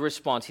Nehemiah's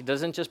response. He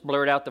doesn't just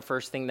blurt out the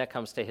first thing that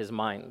comes to his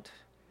mind.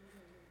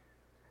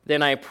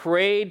 Then I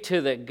prayed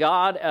to the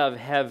God of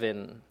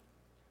heaven,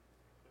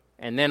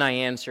 and then I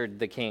answered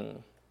the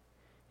king.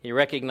 He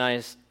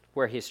recognized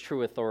where his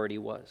true authority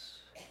was.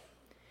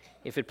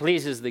 If it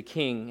pleases the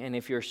king, and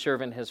if your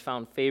servant has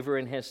found favor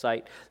in his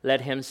sight,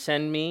 let him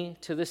send me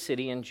to the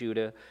city in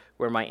Judah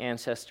where my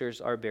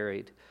ancestors are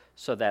buried,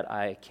 so that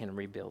I can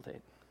rebuild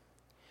it.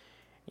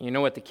 You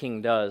know what the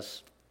king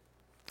does?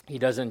 He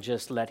doesn't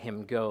just let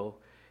him go.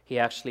 He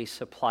actually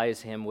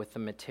supplies him with the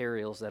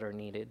materials that are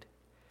needed.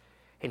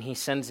 And he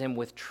sends him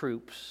with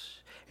troops.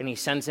 And he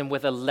sends him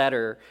with a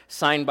letter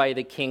signed by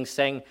the king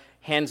saying,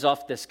 hands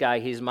off this guy,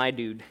 he's my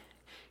dude.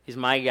 He's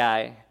my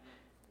guy.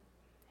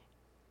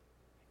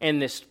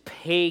 And this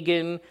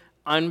pagan,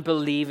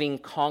 unbelieving,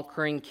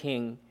 conquering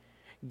king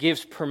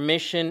gives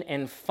permission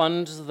and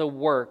funds the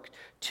work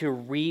to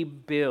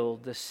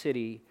rebuild the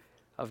city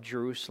of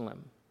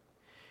Jerusalem.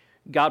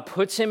 God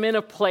puts him in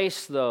a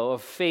place, though,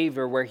 of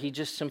favor where he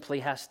just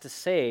simply has to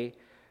say,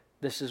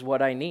 this is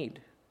what I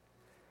need.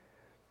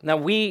 Now,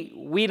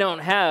 we don't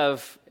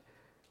have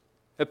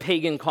a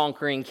pagan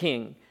conquering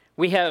king.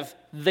 We have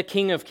the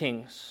King of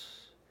Kings,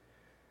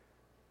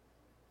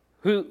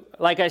 who,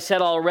 like I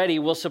said already,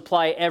 will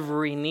supply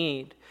every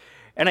need.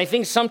 And I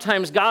think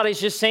sometimes God is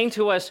just saying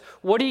to us,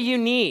 what do you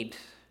need?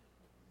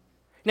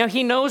 Now,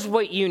 he knows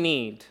what you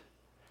need.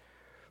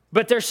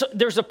 But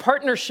there's a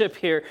partnership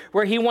here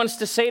where he wants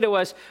to say to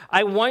us,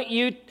 I want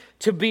you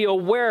to be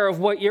aware of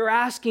what you're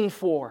asking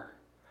for.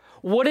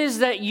 What is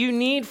that you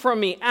need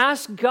from me?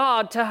 Ask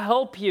God to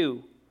help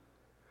you.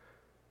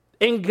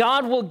 And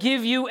God will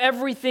give you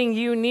everything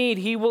you need.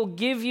 He will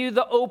give you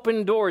the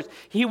open doors.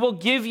 He will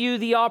give you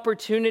the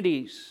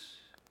opportunities.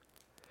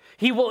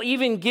 He will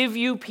even give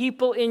you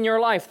people in your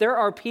life. There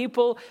are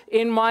people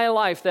in my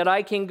life that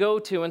I can go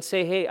to and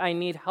say, hey, I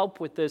need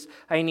help with this.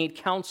 I need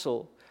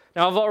counsel.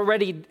 Now, I've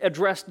already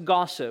addressed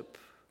gossip.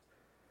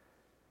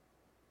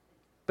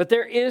 But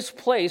there is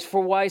place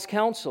for wise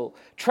counsel,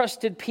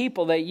 trusted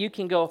people that you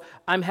can go,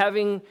 I'm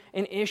having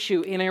an issue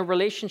in a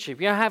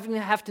relationship. You don't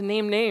have to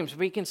name names,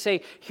 but you can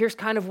say, here's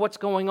kind of what's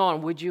going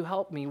on. Would you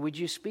help me? Would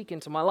you speak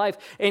into my life?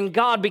 And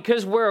God,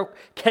 because we're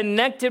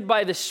connected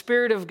by the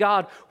Spirit of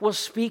God, will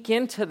speak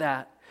into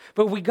that.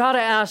 But we got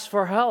to ask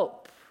for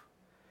help.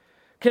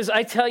 Because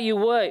I tell you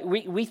what,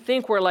 we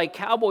think we're like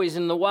cowboys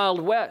in the Wild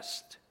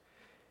West.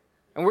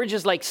 And we're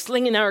just like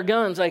slinging our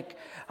guns like,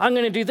 I'm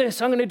going to do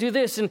this, I'm going to do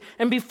this.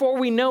 And before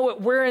we know it,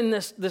 we're in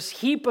this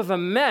heap of a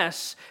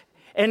mess.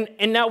 And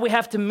now we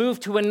have to move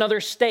to another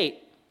state.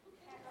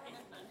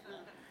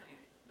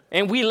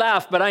 And we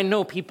laugh, but I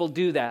know people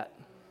do that.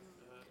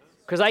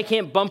 Because I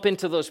can't bump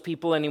into those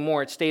people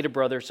anymore at Stater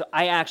Brothers. So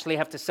I actually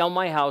have to sell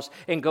my house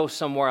and go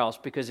somewhere else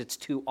because it's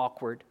too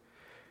awkward.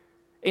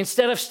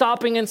 Instead of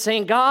stopping and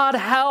saying, God,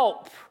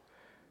 help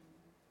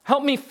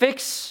me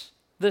fix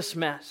this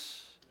mess.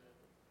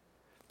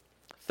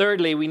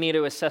 Thirdly, we need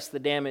to assess the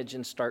damage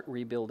and start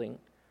rebuilding.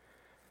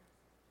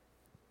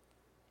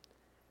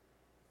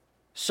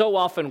 So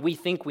often we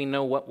think we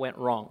know what went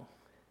wrong.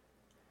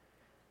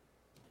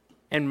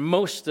 And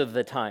most of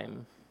the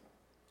time,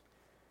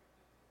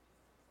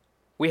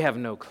 we have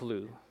no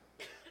clue.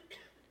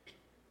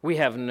 We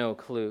have no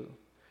clue.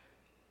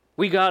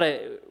 We've got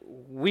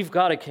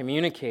to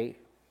communicate.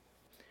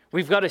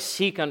 We've got to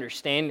seek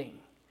understanding.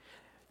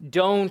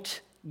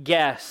 Don't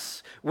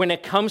guess. When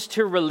it comes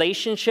to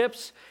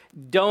relationships,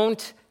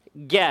 don't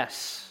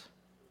guess.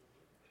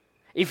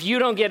 If you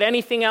don't get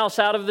anything else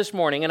out of this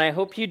morning, and I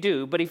hope you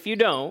do, but if you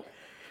don't,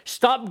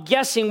 stop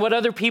guessing what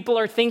other people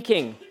are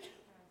thinking.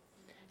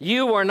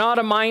 You are not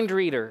a mind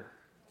reader.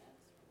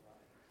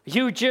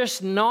 You're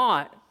just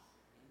not.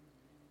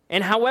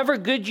 And however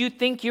good you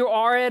think you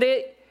are at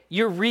it,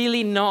 you're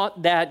really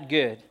not that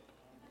good.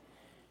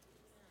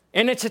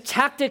 And it's a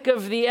tactic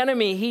of the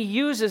enemy. He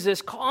uses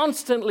this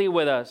constantly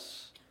with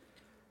us.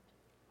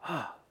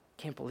 Oh,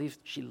 can't believe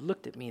she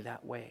looked at me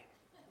that way.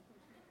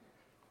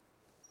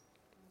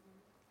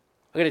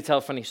 I'm going to tell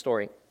a funny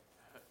story.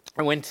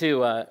 I went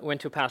to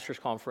a pastor's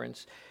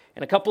conference,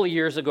 and a couple of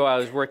years ago I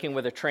was working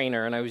with a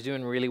trainer, and I was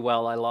doing really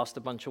well. I lost a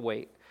bunch of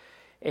weight,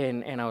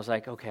 and I was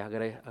like, okay, I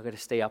got to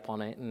stay up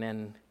on it, and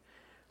then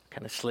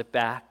kind of slip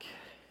back.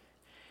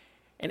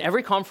 And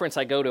every conference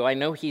I go to, I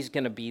know he's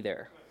going to be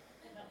there,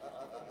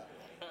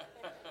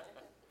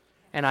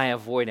 and I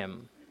avoid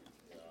him.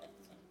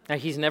 Now,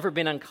 he's never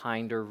been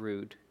unkind or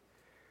rude,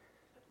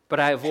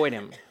 but I avoid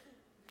him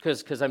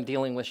because I'm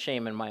dealing with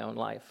shame in my own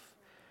life.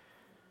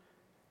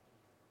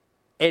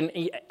 And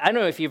I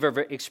don't know if you've ever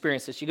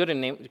experienced this. You go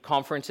to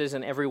conferences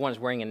and everyone's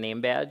wearing a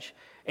name badge,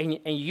 and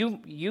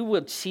you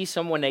would see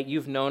someone that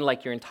you've known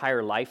like your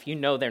entire life. You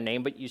know their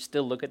name, but you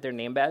still look at their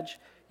name badge.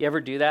 You ever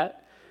do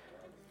that?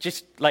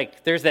 Just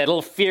like there's that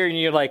little fear, and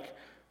you're like,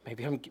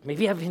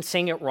 maybe I've been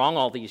saying it wrong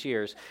all these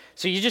years.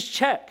 So you just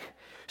check.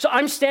 So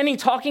I'm standing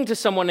talking to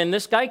someone, and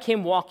this guy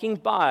came walking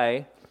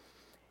by,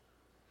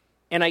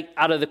 and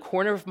out of the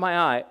corner of my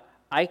eye,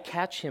 I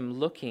catch him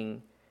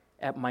looking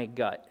at my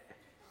gut.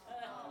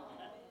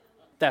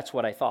 That's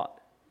what I thought.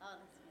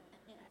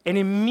 And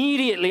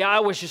immediately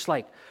I was just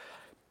like,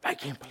 I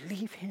can't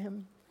believe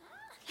him.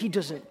 He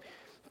doesn't,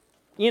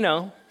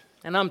 and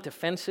I'm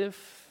defensive.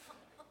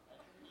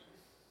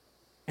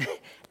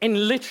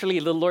 And literally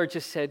the Lord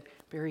just said,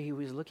 Barry, he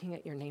was looking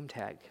at your name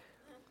tag.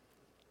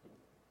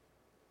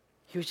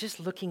 He was just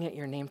looking at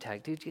your name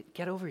tag. Dude,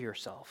 get over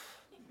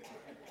yourself.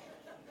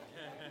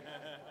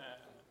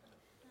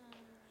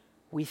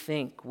 We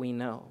think we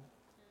know.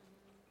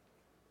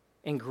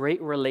 And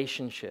great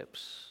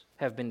relationships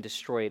have been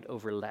destroyed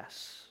over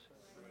less.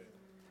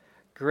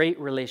 Great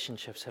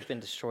relationships have been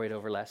destroyed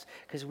over less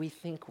because we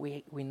think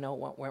we know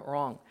what went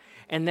wrong.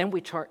 And then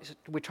we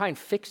try and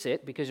fix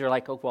it because you're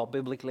like, oh, well,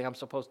 biblically I'm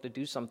supposed to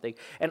do something.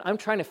 And I'm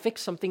trying to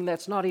fix something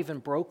that's not even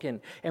broken.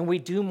 And we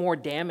do more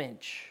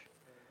damage.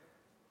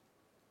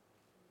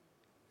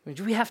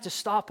 We have to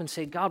stop and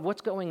say, God, what's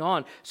going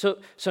on? So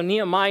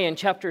Nehemiah in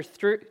chapter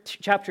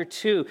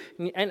 2,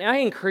 and I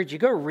encourage you,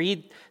 go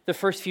read the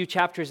first few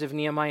chapters of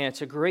Nehemiah.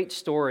 It's a great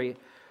story.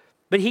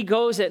 But he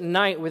goes at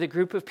night with a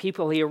group of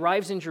people. He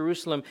arrives in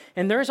Jerusalem,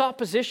 and there's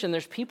opposition.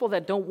 There's people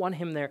that don't want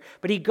him there.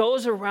 But he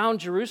goes around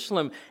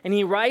Jerusalem, and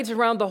he rides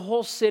around the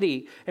whole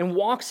city and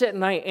walks at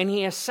night, and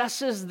he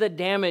assesses the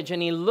damage,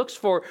 and he looks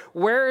for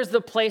where is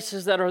the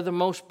places that are the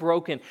most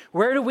broken.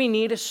 Where do we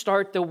need to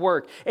start the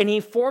work? And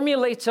he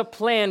formulates a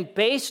plan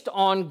based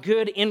on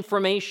good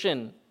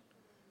information.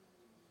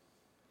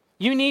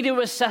 You need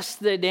to assess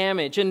the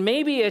damage, and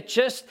maybe it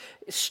just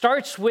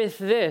starts with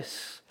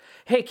this.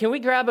 Hey, can we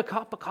grab a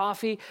cup of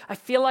coffee? I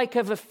feel like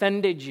I've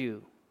offended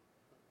you.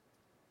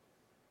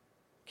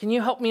 Can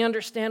you help me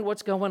understand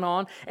what's going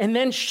on? And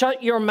then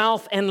shut your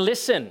mouth and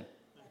listen.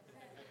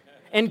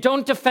 And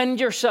don't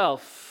defend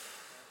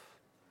yourself.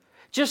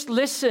 Just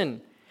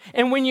listen.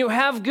 And when you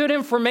have good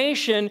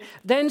information,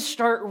 then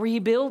start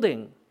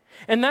rebuilding.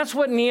 And that's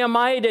what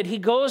Nehemiah did. He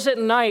goes at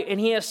night and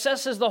he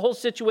assesses the whole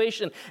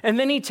situation. And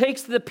then he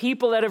takes the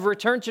people that have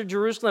returned to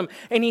Jerusalem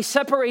and he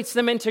separates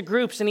them into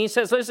groups. And he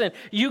says, listen,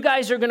 you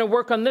guys are going to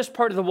work on this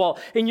part of the wall.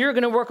 And you're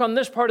going to work on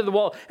this part of the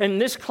wall.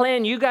 And this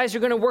clan, you guys are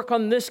going to work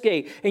on this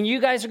gate. And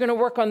you guys are going to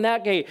work on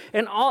that gate.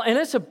 And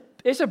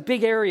it's a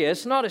big area.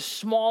 It's not a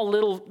small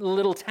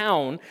little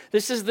town.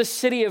 This is the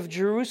city of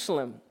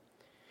Jerusalem.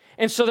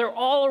 And so they're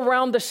all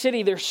around the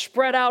city. They're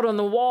spread out on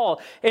the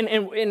wall.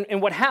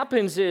 And what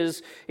happens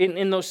is,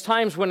 in those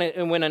times when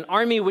an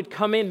army would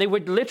come in, they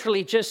would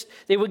literally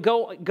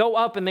go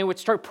up and they would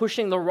start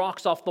pushing the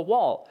rocks off the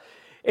wall.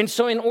 And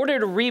so in order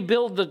to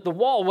rebuild the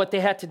wall, what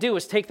they had to do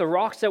was take the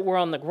rocks that were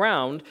on the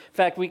ground. In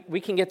fact, we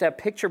can get that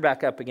picture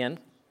back up again.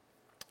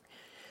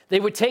 They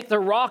would take the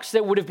rocks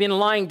that would have been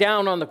lying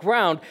down on the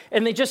ground,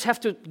 and they just have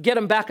to get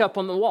them back up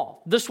on the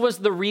wall. This was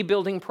the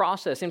rebuilding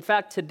process. In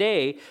fact, to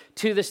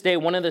this day,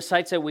 one of the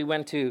sites that we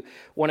went to,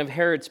 one of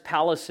Herod's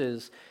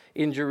palaces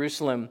in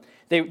Jerusalem,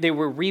 they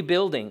were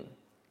rebuilding.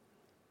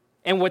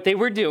 And what they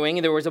were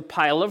doing, there was a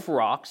pile of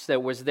rocks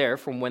that was there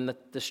from when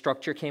the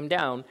structure came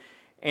down,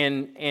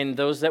 and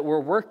those that were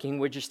working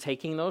were just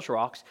taking those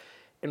rocks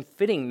and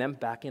fitting them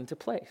back into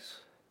place.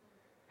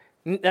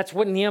 That's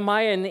what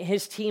Nehemiah and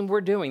his team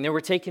were doing. They were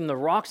taking the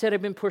rocks that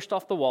had been pushed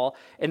off the wall,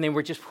 and they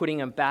were just putting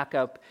them back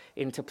up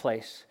into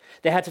place.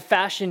 They had to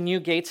fashion new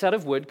gates out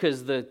of wood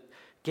because the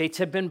gates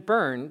had been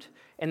burned,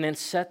 and then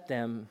set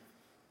them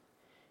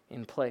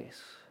in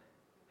place.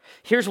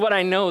 Here's what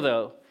I know,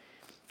 though.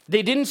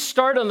 They didn't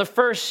start on the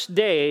first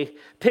day,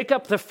 pick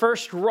up the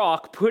first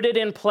rock, put it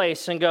in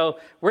place, and go,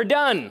 we're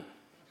done.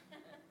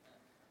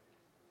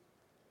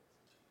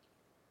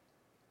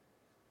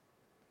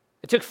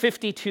 It took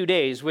 52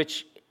 days,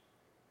 which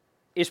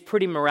is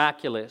pretty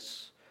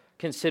miraculous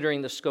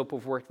considering the scope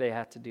of work they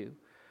had to do.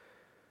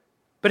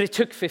 But it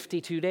took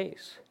 52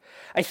 days.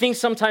 I think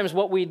sometimes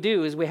what we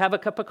do is we have a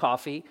cup of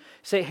coffee,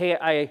 say,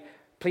 hey,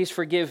 please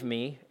forgive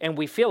me, and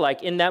we feel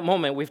like in that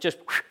moment we've just,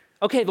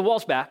 okay, the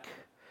wall's back.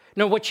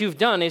 No, what you've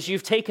done is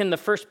you've taken the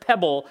first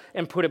pebble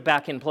and put it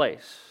back in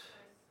place.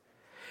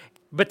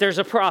 But there's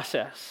a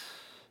process.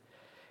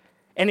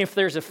 And if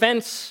there's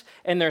offense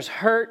and there's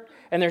hurt,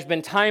 and there's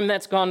been time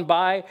that's gone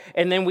by,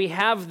 and then we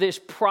have this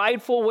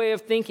prideful way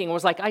of thinking. It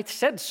was like, I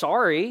said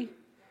sorry.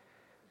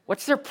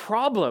 What's their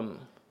problem?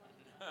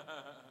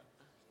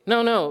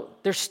 No,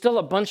 there's still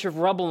a bunch of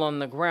rubble on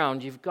the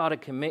ground. You've got to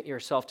commit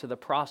yourself to the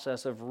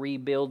process of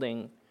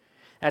rebuilding.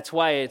 That's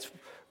why it's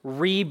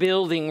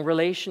rebuilding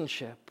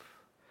relationship.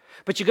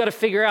 But you got to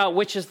figure out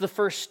which is the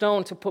first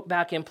stone to put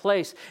back in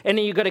place. And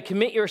then you got to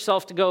commit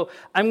yourself to go,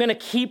 I'm going to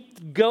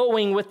keep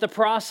going with the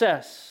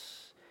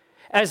process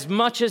as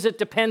much as it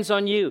depends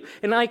on you.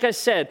 And like I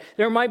said,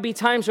 there might be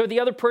times where the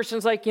other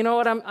person's like, you know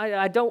what,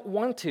 I don't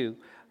want to.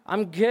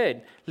 I'm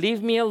good.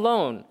 Leave me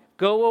alone.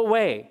 Go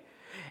away.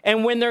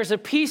 And when there's a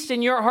peace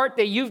in your heart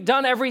that you've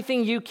done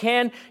everything you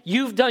can,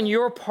 you've done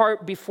your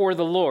part before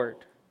the Lord.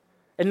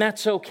 And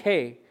that's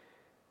okay.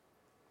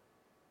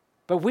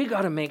 But we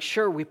got to make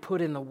sure we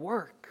put in the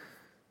work.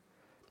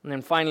 And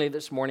then finally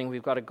this morning,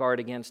 we've got to guard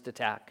against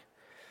attack.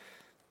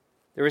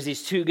 There was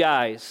these two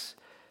guys,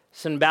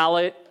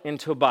 Sanballat and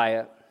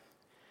Tobiah,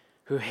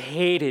 who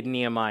hated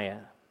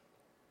Nehemiah.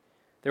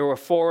 There were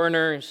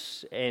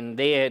foreigners, and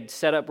they had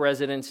set up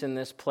residence in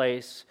this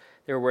place.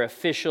 There were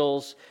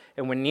officials,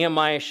 and when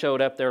Nehemiah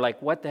showed up, they're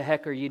like, what the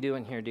heck are you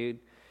doing here, dude?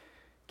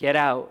 Get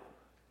out.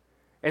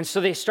 And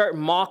so they start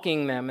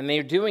mocking them, and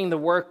they're doing the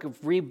work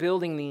of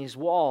rebuilding these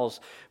walls.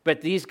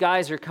 But these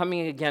guys are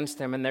coming against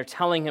them, and they're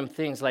telling him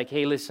things like,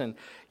 hey, listen,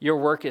 your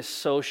work is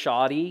so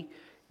shoddy.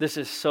 This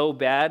is so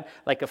bad.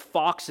 Like a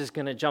fox is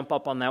going to jump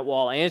up on that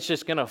wall, and it's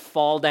just going to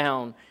fall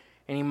down.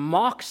 And he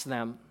mocks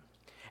them.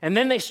 And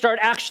then they start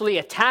actually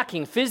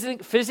attacking,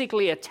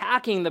 physically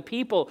attacking the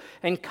people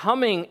and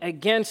coming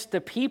against the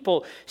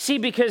people. See,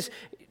 because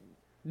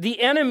the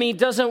enemy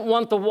doesn't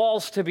want the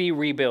walls to be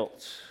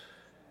rebuilt.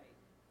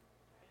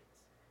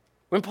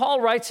 When Paul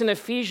writes in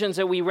Ephesians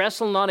that we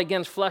wrestle not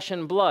against flesh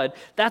and blood,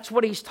 that's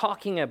what he's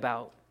talking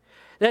about.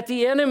 That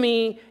the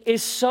enemy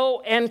is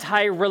so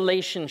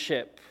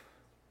anti-relationship.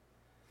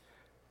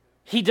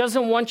 He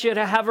doesn't want you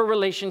to have a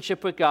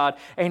relationship with God,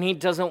 and he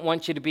doesn't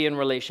want you to be in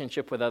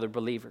relationship with other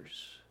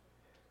believers.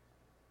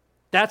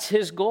 That's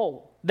his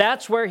goal.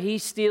 That's where he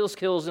steals,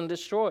 kills, and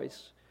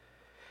destroys.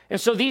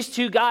 And so these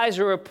two guys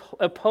are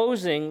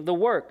opposing the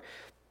work.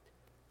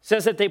 It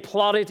says that they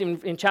plotted,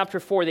 in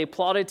chapter 4, they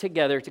plotted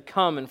together to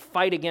come and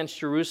fight against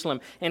Jerusalem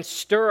and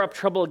stir up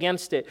trouble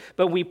against it.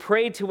 But we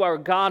prayed to our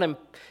God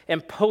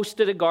and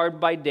posted a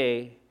guard by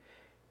day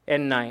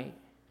and night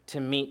to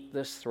meet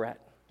this threat.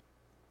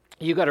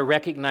 You got to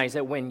recognize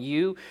that when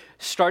you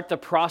start the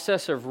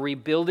process of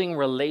rebuilding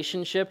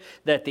relationship,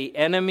 that the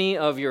enemy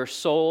of your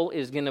soul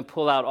is going to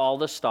pull out all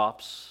the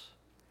stops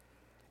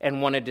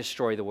and want to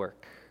destroy the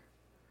work.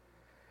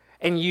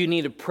 And you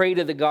need to pray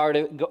to the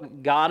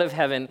God of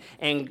heaven,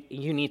 and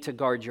you need to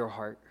guard your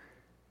heart.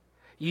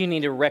 You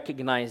need to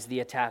recognize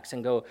the attacks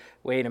and go,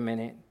 wait a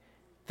minute,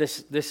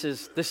 this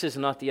is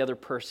not the other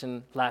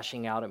person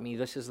lashing out at me.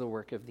 This is the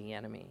work of the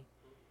enemy.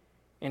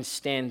 And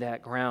stand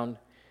that ground.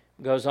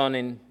 Goes on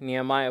in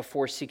Nehemiah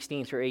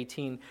 4:16 through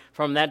 18.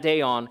 From that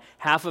day on,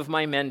 half of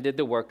my men did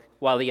the work,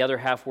 while the other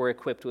half were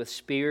equipped with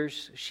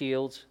spears,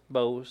 shields,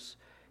 bows,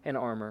 and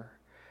armor.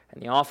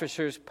 And the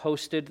officers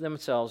posted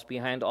themselves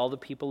behind all the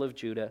people of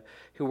Judah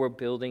who were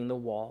building the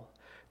wall.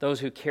 Those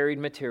who carried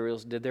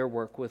materials did their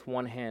work with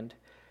one hand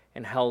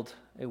and held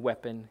a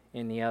weapon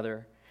in the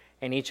other.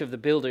 And each of the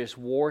builders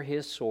wore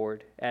his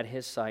sword at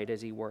his side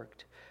as he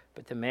worked.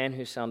 But the man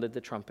who sounded the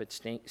trumpet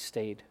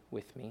stayed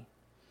with me.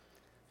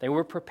 They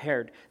were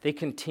prepared. They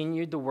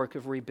continued the work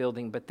of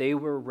rebuilding, but they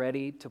were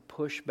ready to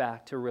push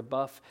back, to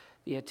rebuff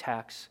the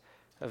attacks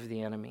of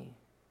the enemy.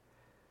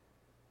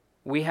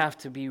 We have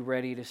to be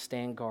ready to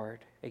stand guard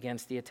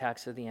against the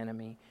attacks of the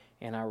enemy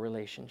in our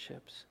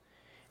relationships.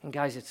 And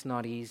guys, it's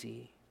not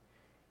easy.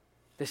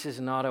 This is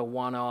not a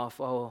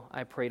one-off,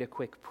 I prayed a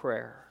quick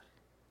prayer.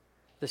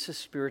 This is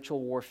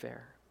spiritual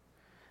warfare.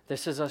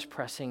 This is us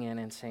pressing in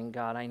and saying,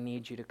 God, I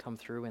need you to come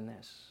through in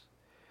this.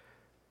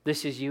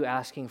 This is you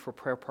asking for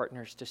prayer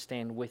partners to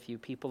stand with you,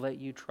 people that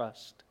you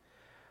trust.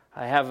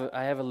 I have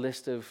a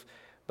list of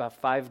about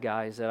 5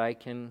 guys that I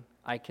can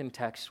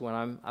text when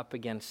I'm up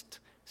against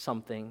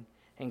something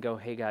and go,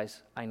 hey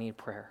guys, I need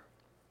prayer.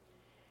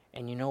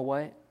 And you know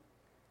what?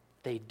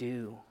 They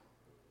do.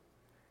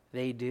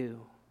 They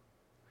do.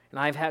 And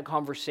I've had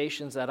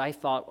conversations that I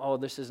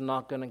thought, this is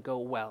not going to go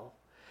well.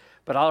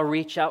 But I'll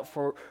reach out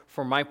for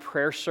my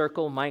prayer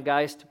circle, my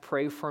guys to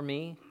pray for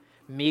me.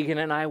 Megan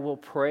and I will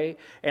pray,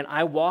 and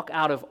I walk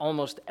out of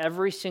almost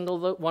every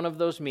single one of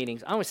those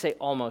meetings. I would say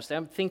almost.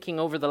 I'm thinking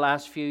over the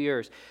last few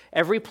years.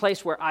 Every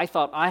place where I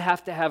thought I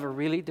have to have a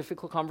really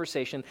difficult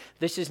conversation,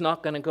 this is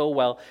not going to go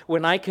well.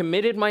 When I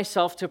committed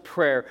myself to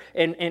prayer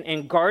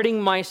and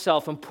guarding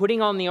myself and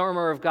putting on the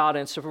armor of God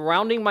and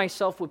surrounding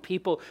myself with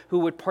people who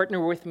would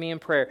partner with me in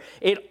prayer,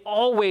 it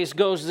always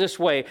goes this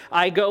way.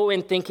 I go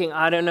in thinking,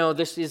 I don't know,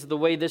 this is the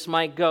way this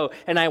might go.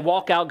 And I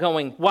walk out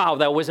going, wow,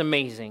 that was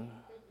amazing.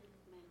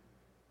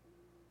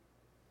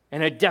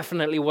 And it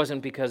definitely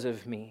wasn't because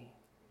of me.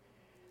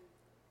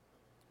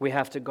 We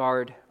have to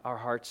guard our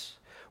hearts.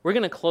 We're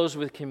going to close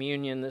with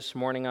communion this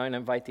morning. I'm going to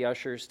invite the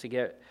ushers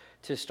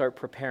to start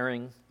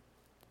preparing.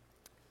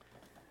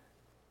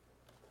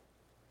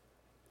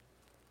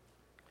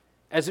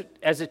 As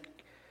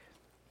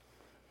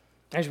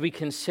we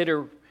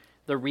consider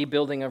the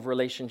rebuilding of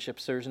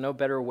relationships, there's no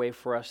better way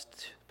for us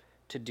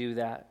to do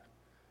that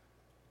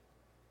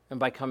than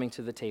by coming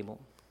to the table.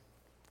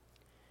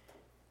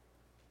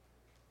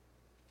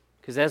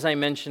 Because as I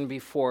mentioned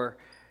before,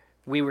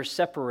 we were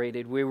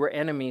separated. We were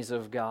enemies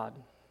of God.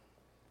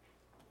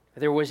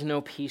 There was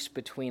no peace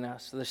between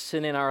us. The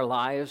sin in our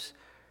lives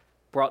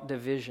brought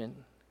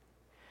division.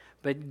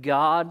 But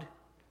God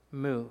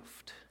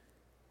moved.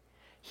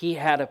 He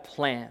had a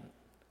plan.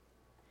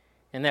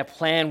 And that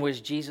plan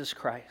was Jesus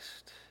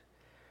Christ,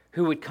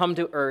 who would come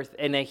to earth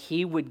and that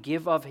he would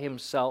give of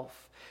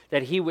himself,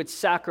 that he would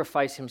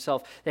sacrifice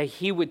himself, that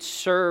he would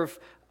serve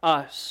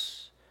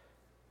us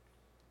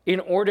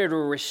in order to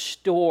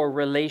restore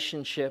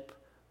relationship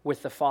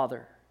with the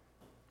Father.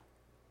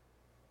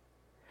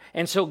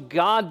 And so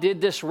God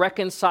did this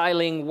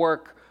reconciling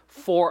work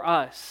for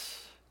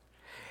us.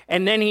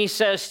 And then he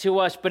says to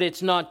us, but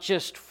it's not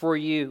just for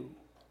you.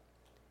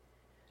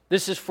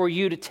 This is for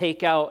you to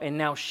take out and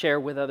now share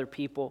with other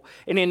people.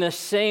 And in the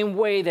same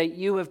way that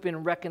you have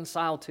been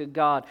reconciled to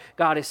God,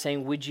 God is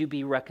saying, would you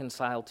be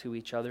reconciled to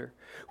each other?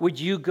 Would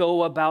you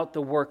go about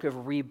the work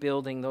of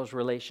rebuilding those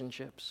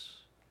relationships?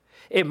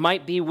 It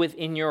might be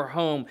within your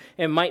home.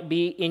 It might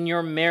be in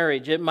your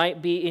marriage. It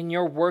might be in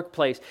your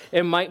workplace.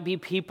 It might be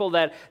people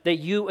that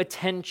you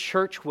attend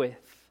church with.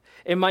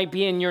 It might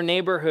be in your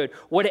neighborhood.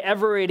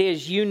 Whatever it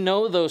is, you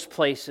know those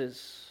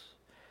places.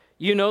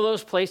 You know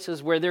those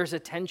places where there's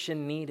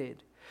attention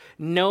needed.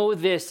 Know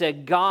this,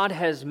 that God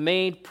has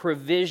made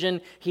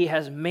provision. He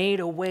has made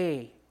a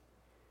way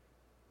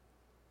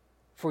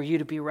for you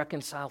to be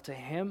reconciled to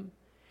him.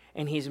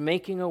 And he's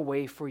making a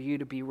way for you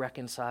to be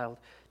reconciled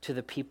to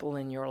the people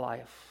in your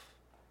life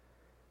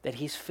that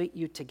he's fit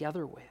you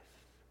together with,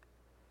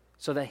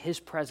 so that his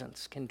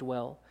presence can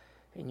dwell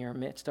in your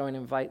midst. I want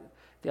to invite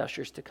the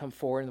ushers to come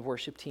forward and the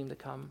worship team to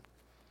come.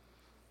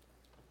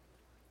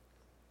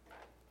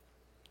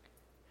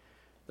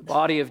 The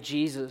body of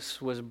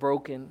Jesus was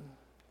broken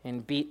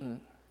and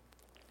beaten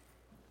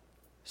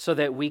so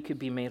that we could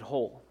be made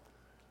whole.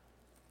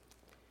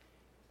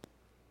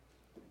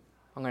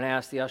 I'm going to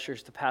ask the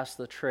ushers to pass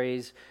the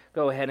trays.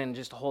 Go ahead and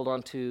just hold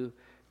on to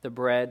the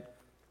bread.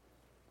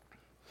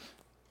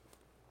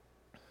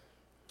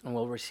 And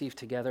we'll receive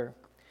together.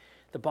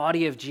 The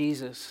body of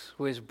Jesus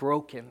was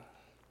broken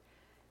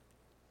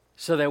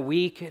so that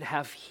we could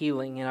have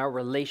healing in our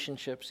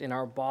relationships, in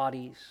our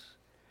bodies,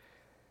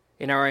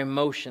 in our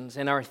emotions,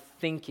 in our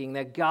thinking,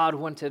 that God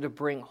wanted to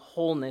bring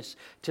wholeness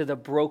to the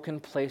broken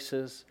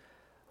places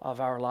of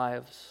our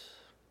lives.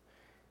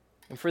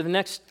 And for the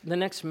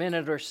next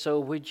minute or so,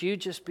 would you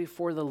just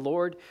before the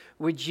Lord,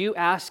 would you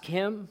ask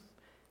him,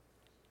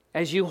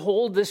 as you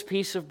hold this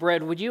piece of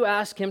bread, would you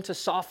ask him to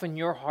soften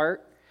your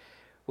heart?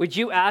 Would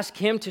you ask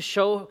him to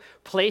show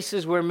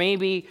places where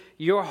maybe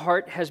your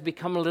heart has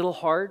become a little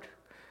hard,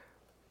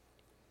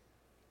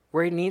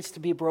 where it needs to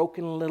be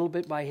broken a little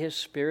bit by his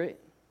Spirit?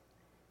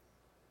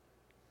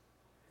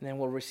 And then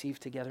we'll receive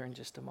together in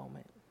just a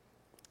moment.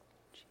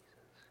 Jesus.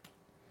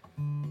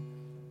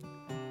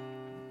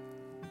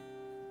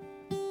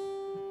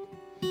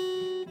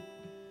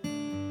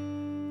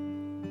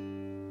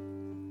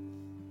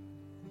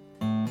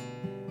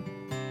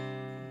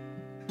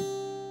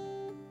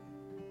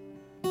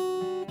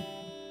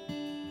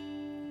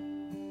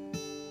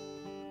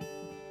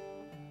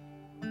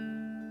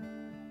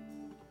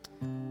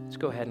 Let's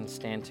go ahead and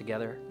stand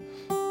together.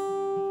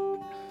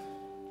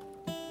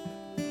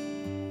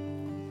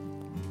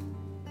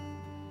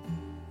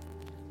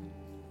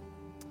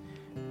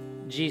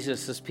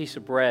 Jesus, this piece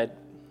of bread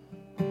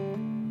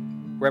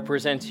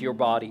represents your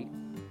body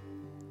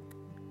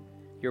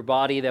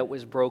that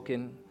was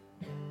broken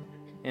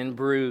and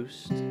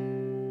bruised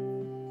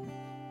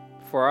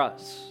for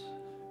us.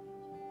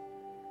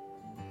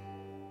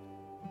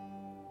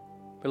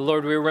 But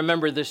Lord, we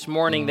remember this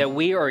morning that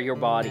we are your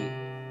body,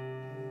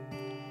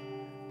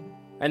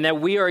 and that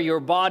we are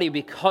your body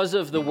because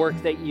of the work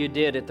that you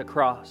did at the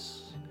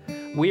cross.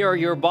 We are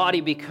your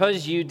body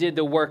because you did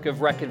the work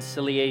of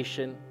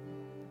reconciliation,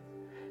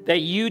 that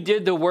you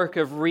did the work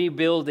of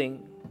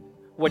rebuilding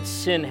what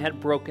sin had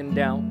broken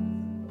down.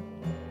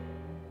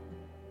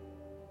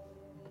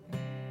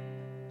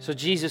 So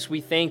Jesus,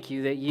 we thank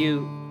you that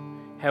you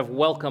have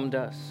welcomed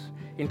us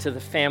into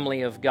the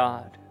family of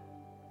God,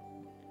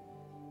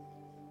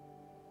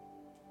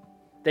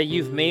 that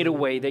you've made a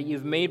way, that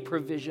you've made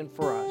provision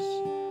for us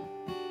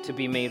to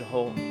be made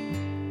whole.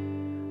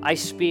 I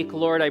speak,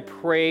 Lord, I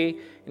pray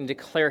and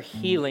declare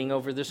healing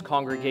over this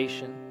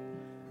congregation.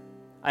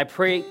 I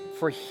pray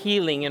for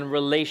healing in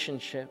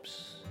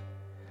relationships.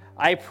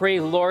 I pray,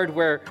 Lord,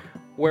 where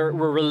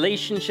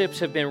relationships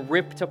have been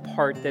ripped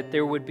apart, that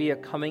there would be a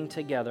coming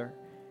together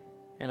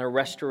and a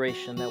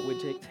restoration that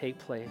would take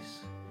place.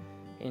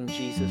 In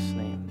Jesus'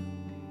 name,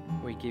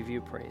 we give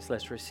you praise.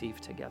 Let's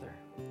receive together.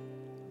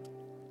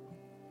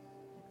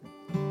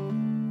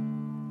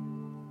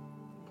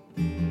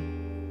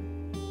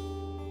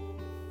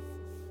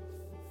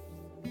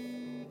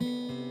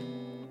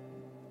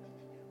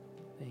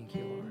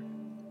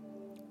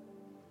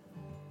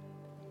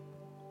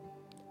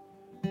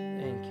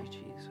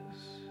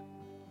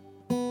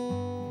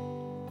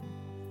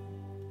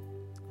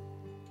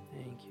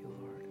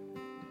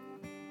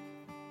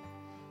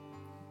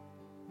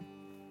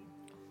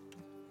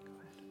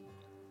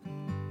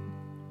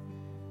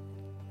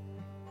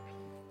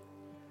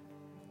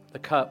 The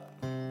cup.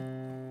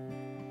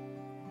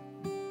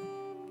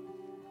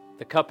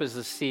 The cup is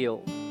the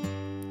seal.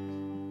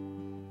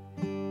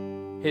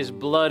 His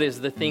blood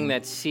is the thing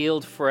that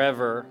sealed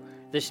forever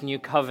this new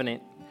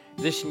covenant,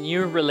 this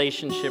new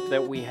relationship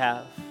that we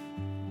have.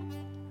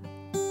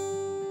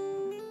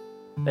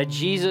 That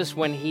Jesus,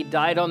 when he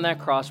died on that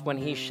cross, when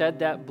he shed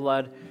that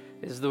blood,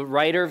 as the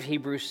writer of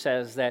Hebrews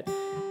says, that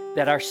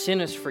our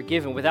sin is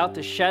forgiven. Without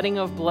the shedding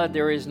of blood,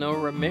 there is no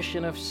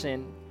remission of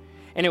sin.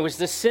 And it was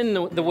the sin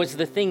that was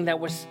the thing that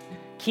was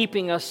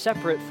keeping us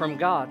separate from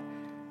God.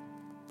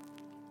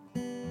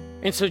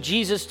 And so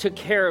Jesus took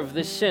care of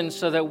this sin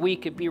so that we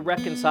could be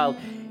reconciled.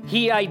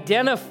 He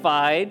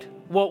identified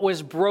what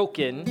was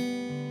broken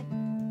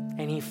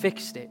and he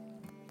fixed it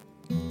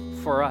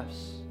for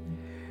us.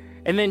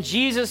 And then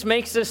Jesus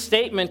makes this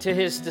statement to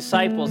his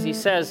disciples. He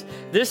says,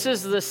 this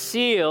is the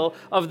seal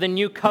of the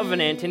new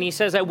covenant. And he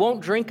says, I won't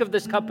drink of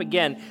this cup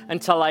again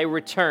until I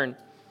return.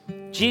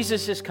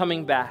 Jesus is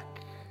coming back.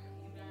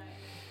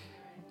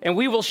 And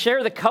we will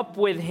share the cup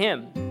with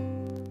him.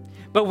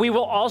 But we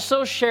will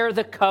also share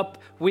the cup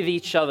with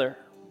each other.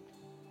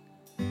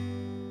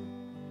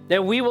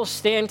 That we will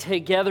stand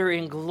together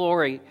in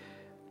glory.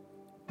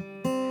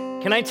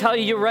 Can I tell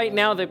you right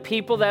now that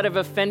people that have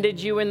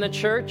offended you in the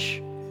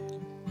church,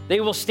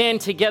 they will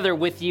stand together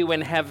with you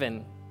in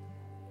heaven.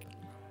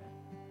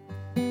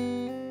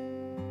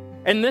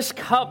 And this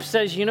cup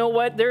says, you know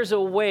what? There's a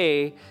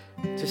way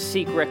to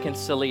seek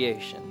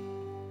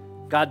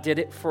reconciliation. God did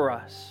it for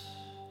us.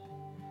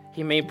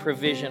 He made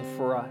provision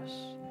for us.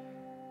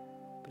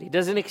 But he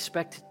doesn't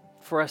expect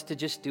for us to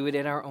just do it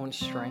in our own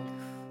strength.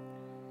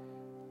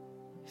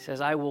 He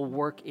says, I will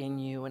work in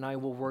you and I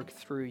will work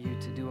through you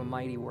to do a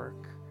mighty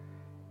work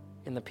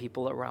in the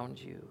people around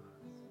you.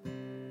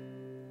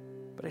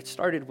 But it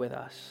started with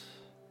us.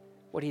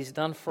 What he's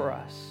done for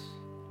us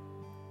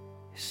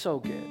is so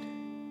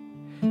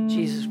good.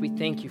 Jesus, we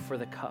thank you for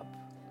the cup.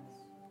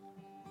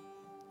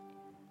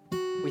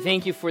 We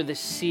thank you for the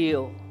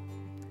seal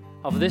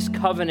of this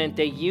covenant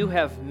that you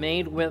have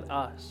made with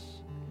us.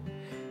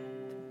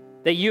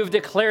 That you have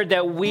declared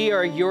that we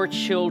are your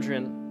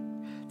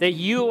children. That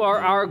you are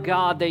our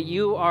God. That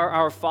you are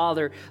our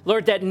Father.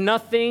 Lord, that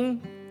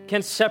nothing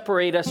can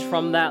separate us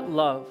from that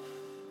love.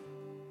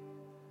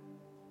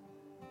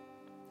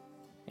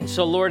 And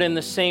so, Lord, in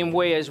the same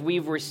way as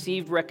we've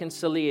received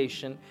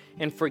reconciliation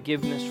and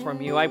forgiveness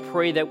from you, I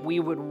pray that we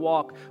would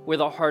walk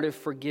with a heart of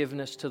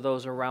forgiveness to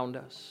those around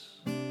us.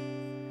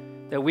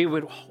 That we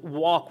would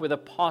walk with a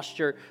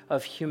posture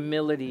of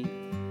humility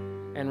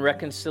and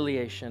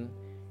reconciliation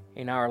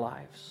in our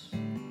lives.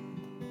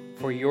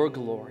 For your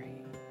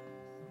glory.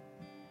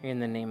 In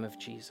the name of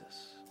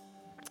Jesus.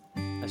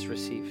 Let's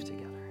receive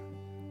together.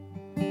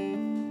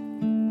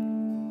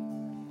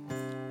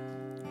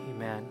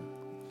 Amen.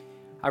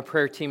 Our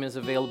prayer team is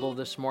available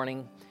this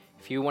morning.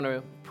 If you want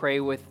to pray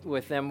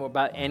with them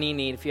about any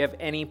need, if you have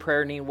any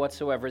prayer need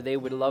whatsoever, they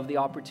would love the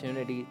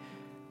opportunity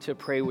to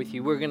pray with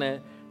you. We're going to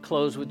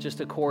close with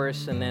just a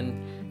chorus, and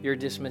then you're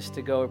dismissed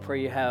to go. I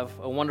pray you have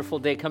a wonderful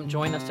day. Come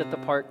join us at the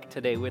park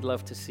today. We'd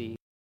love to see you.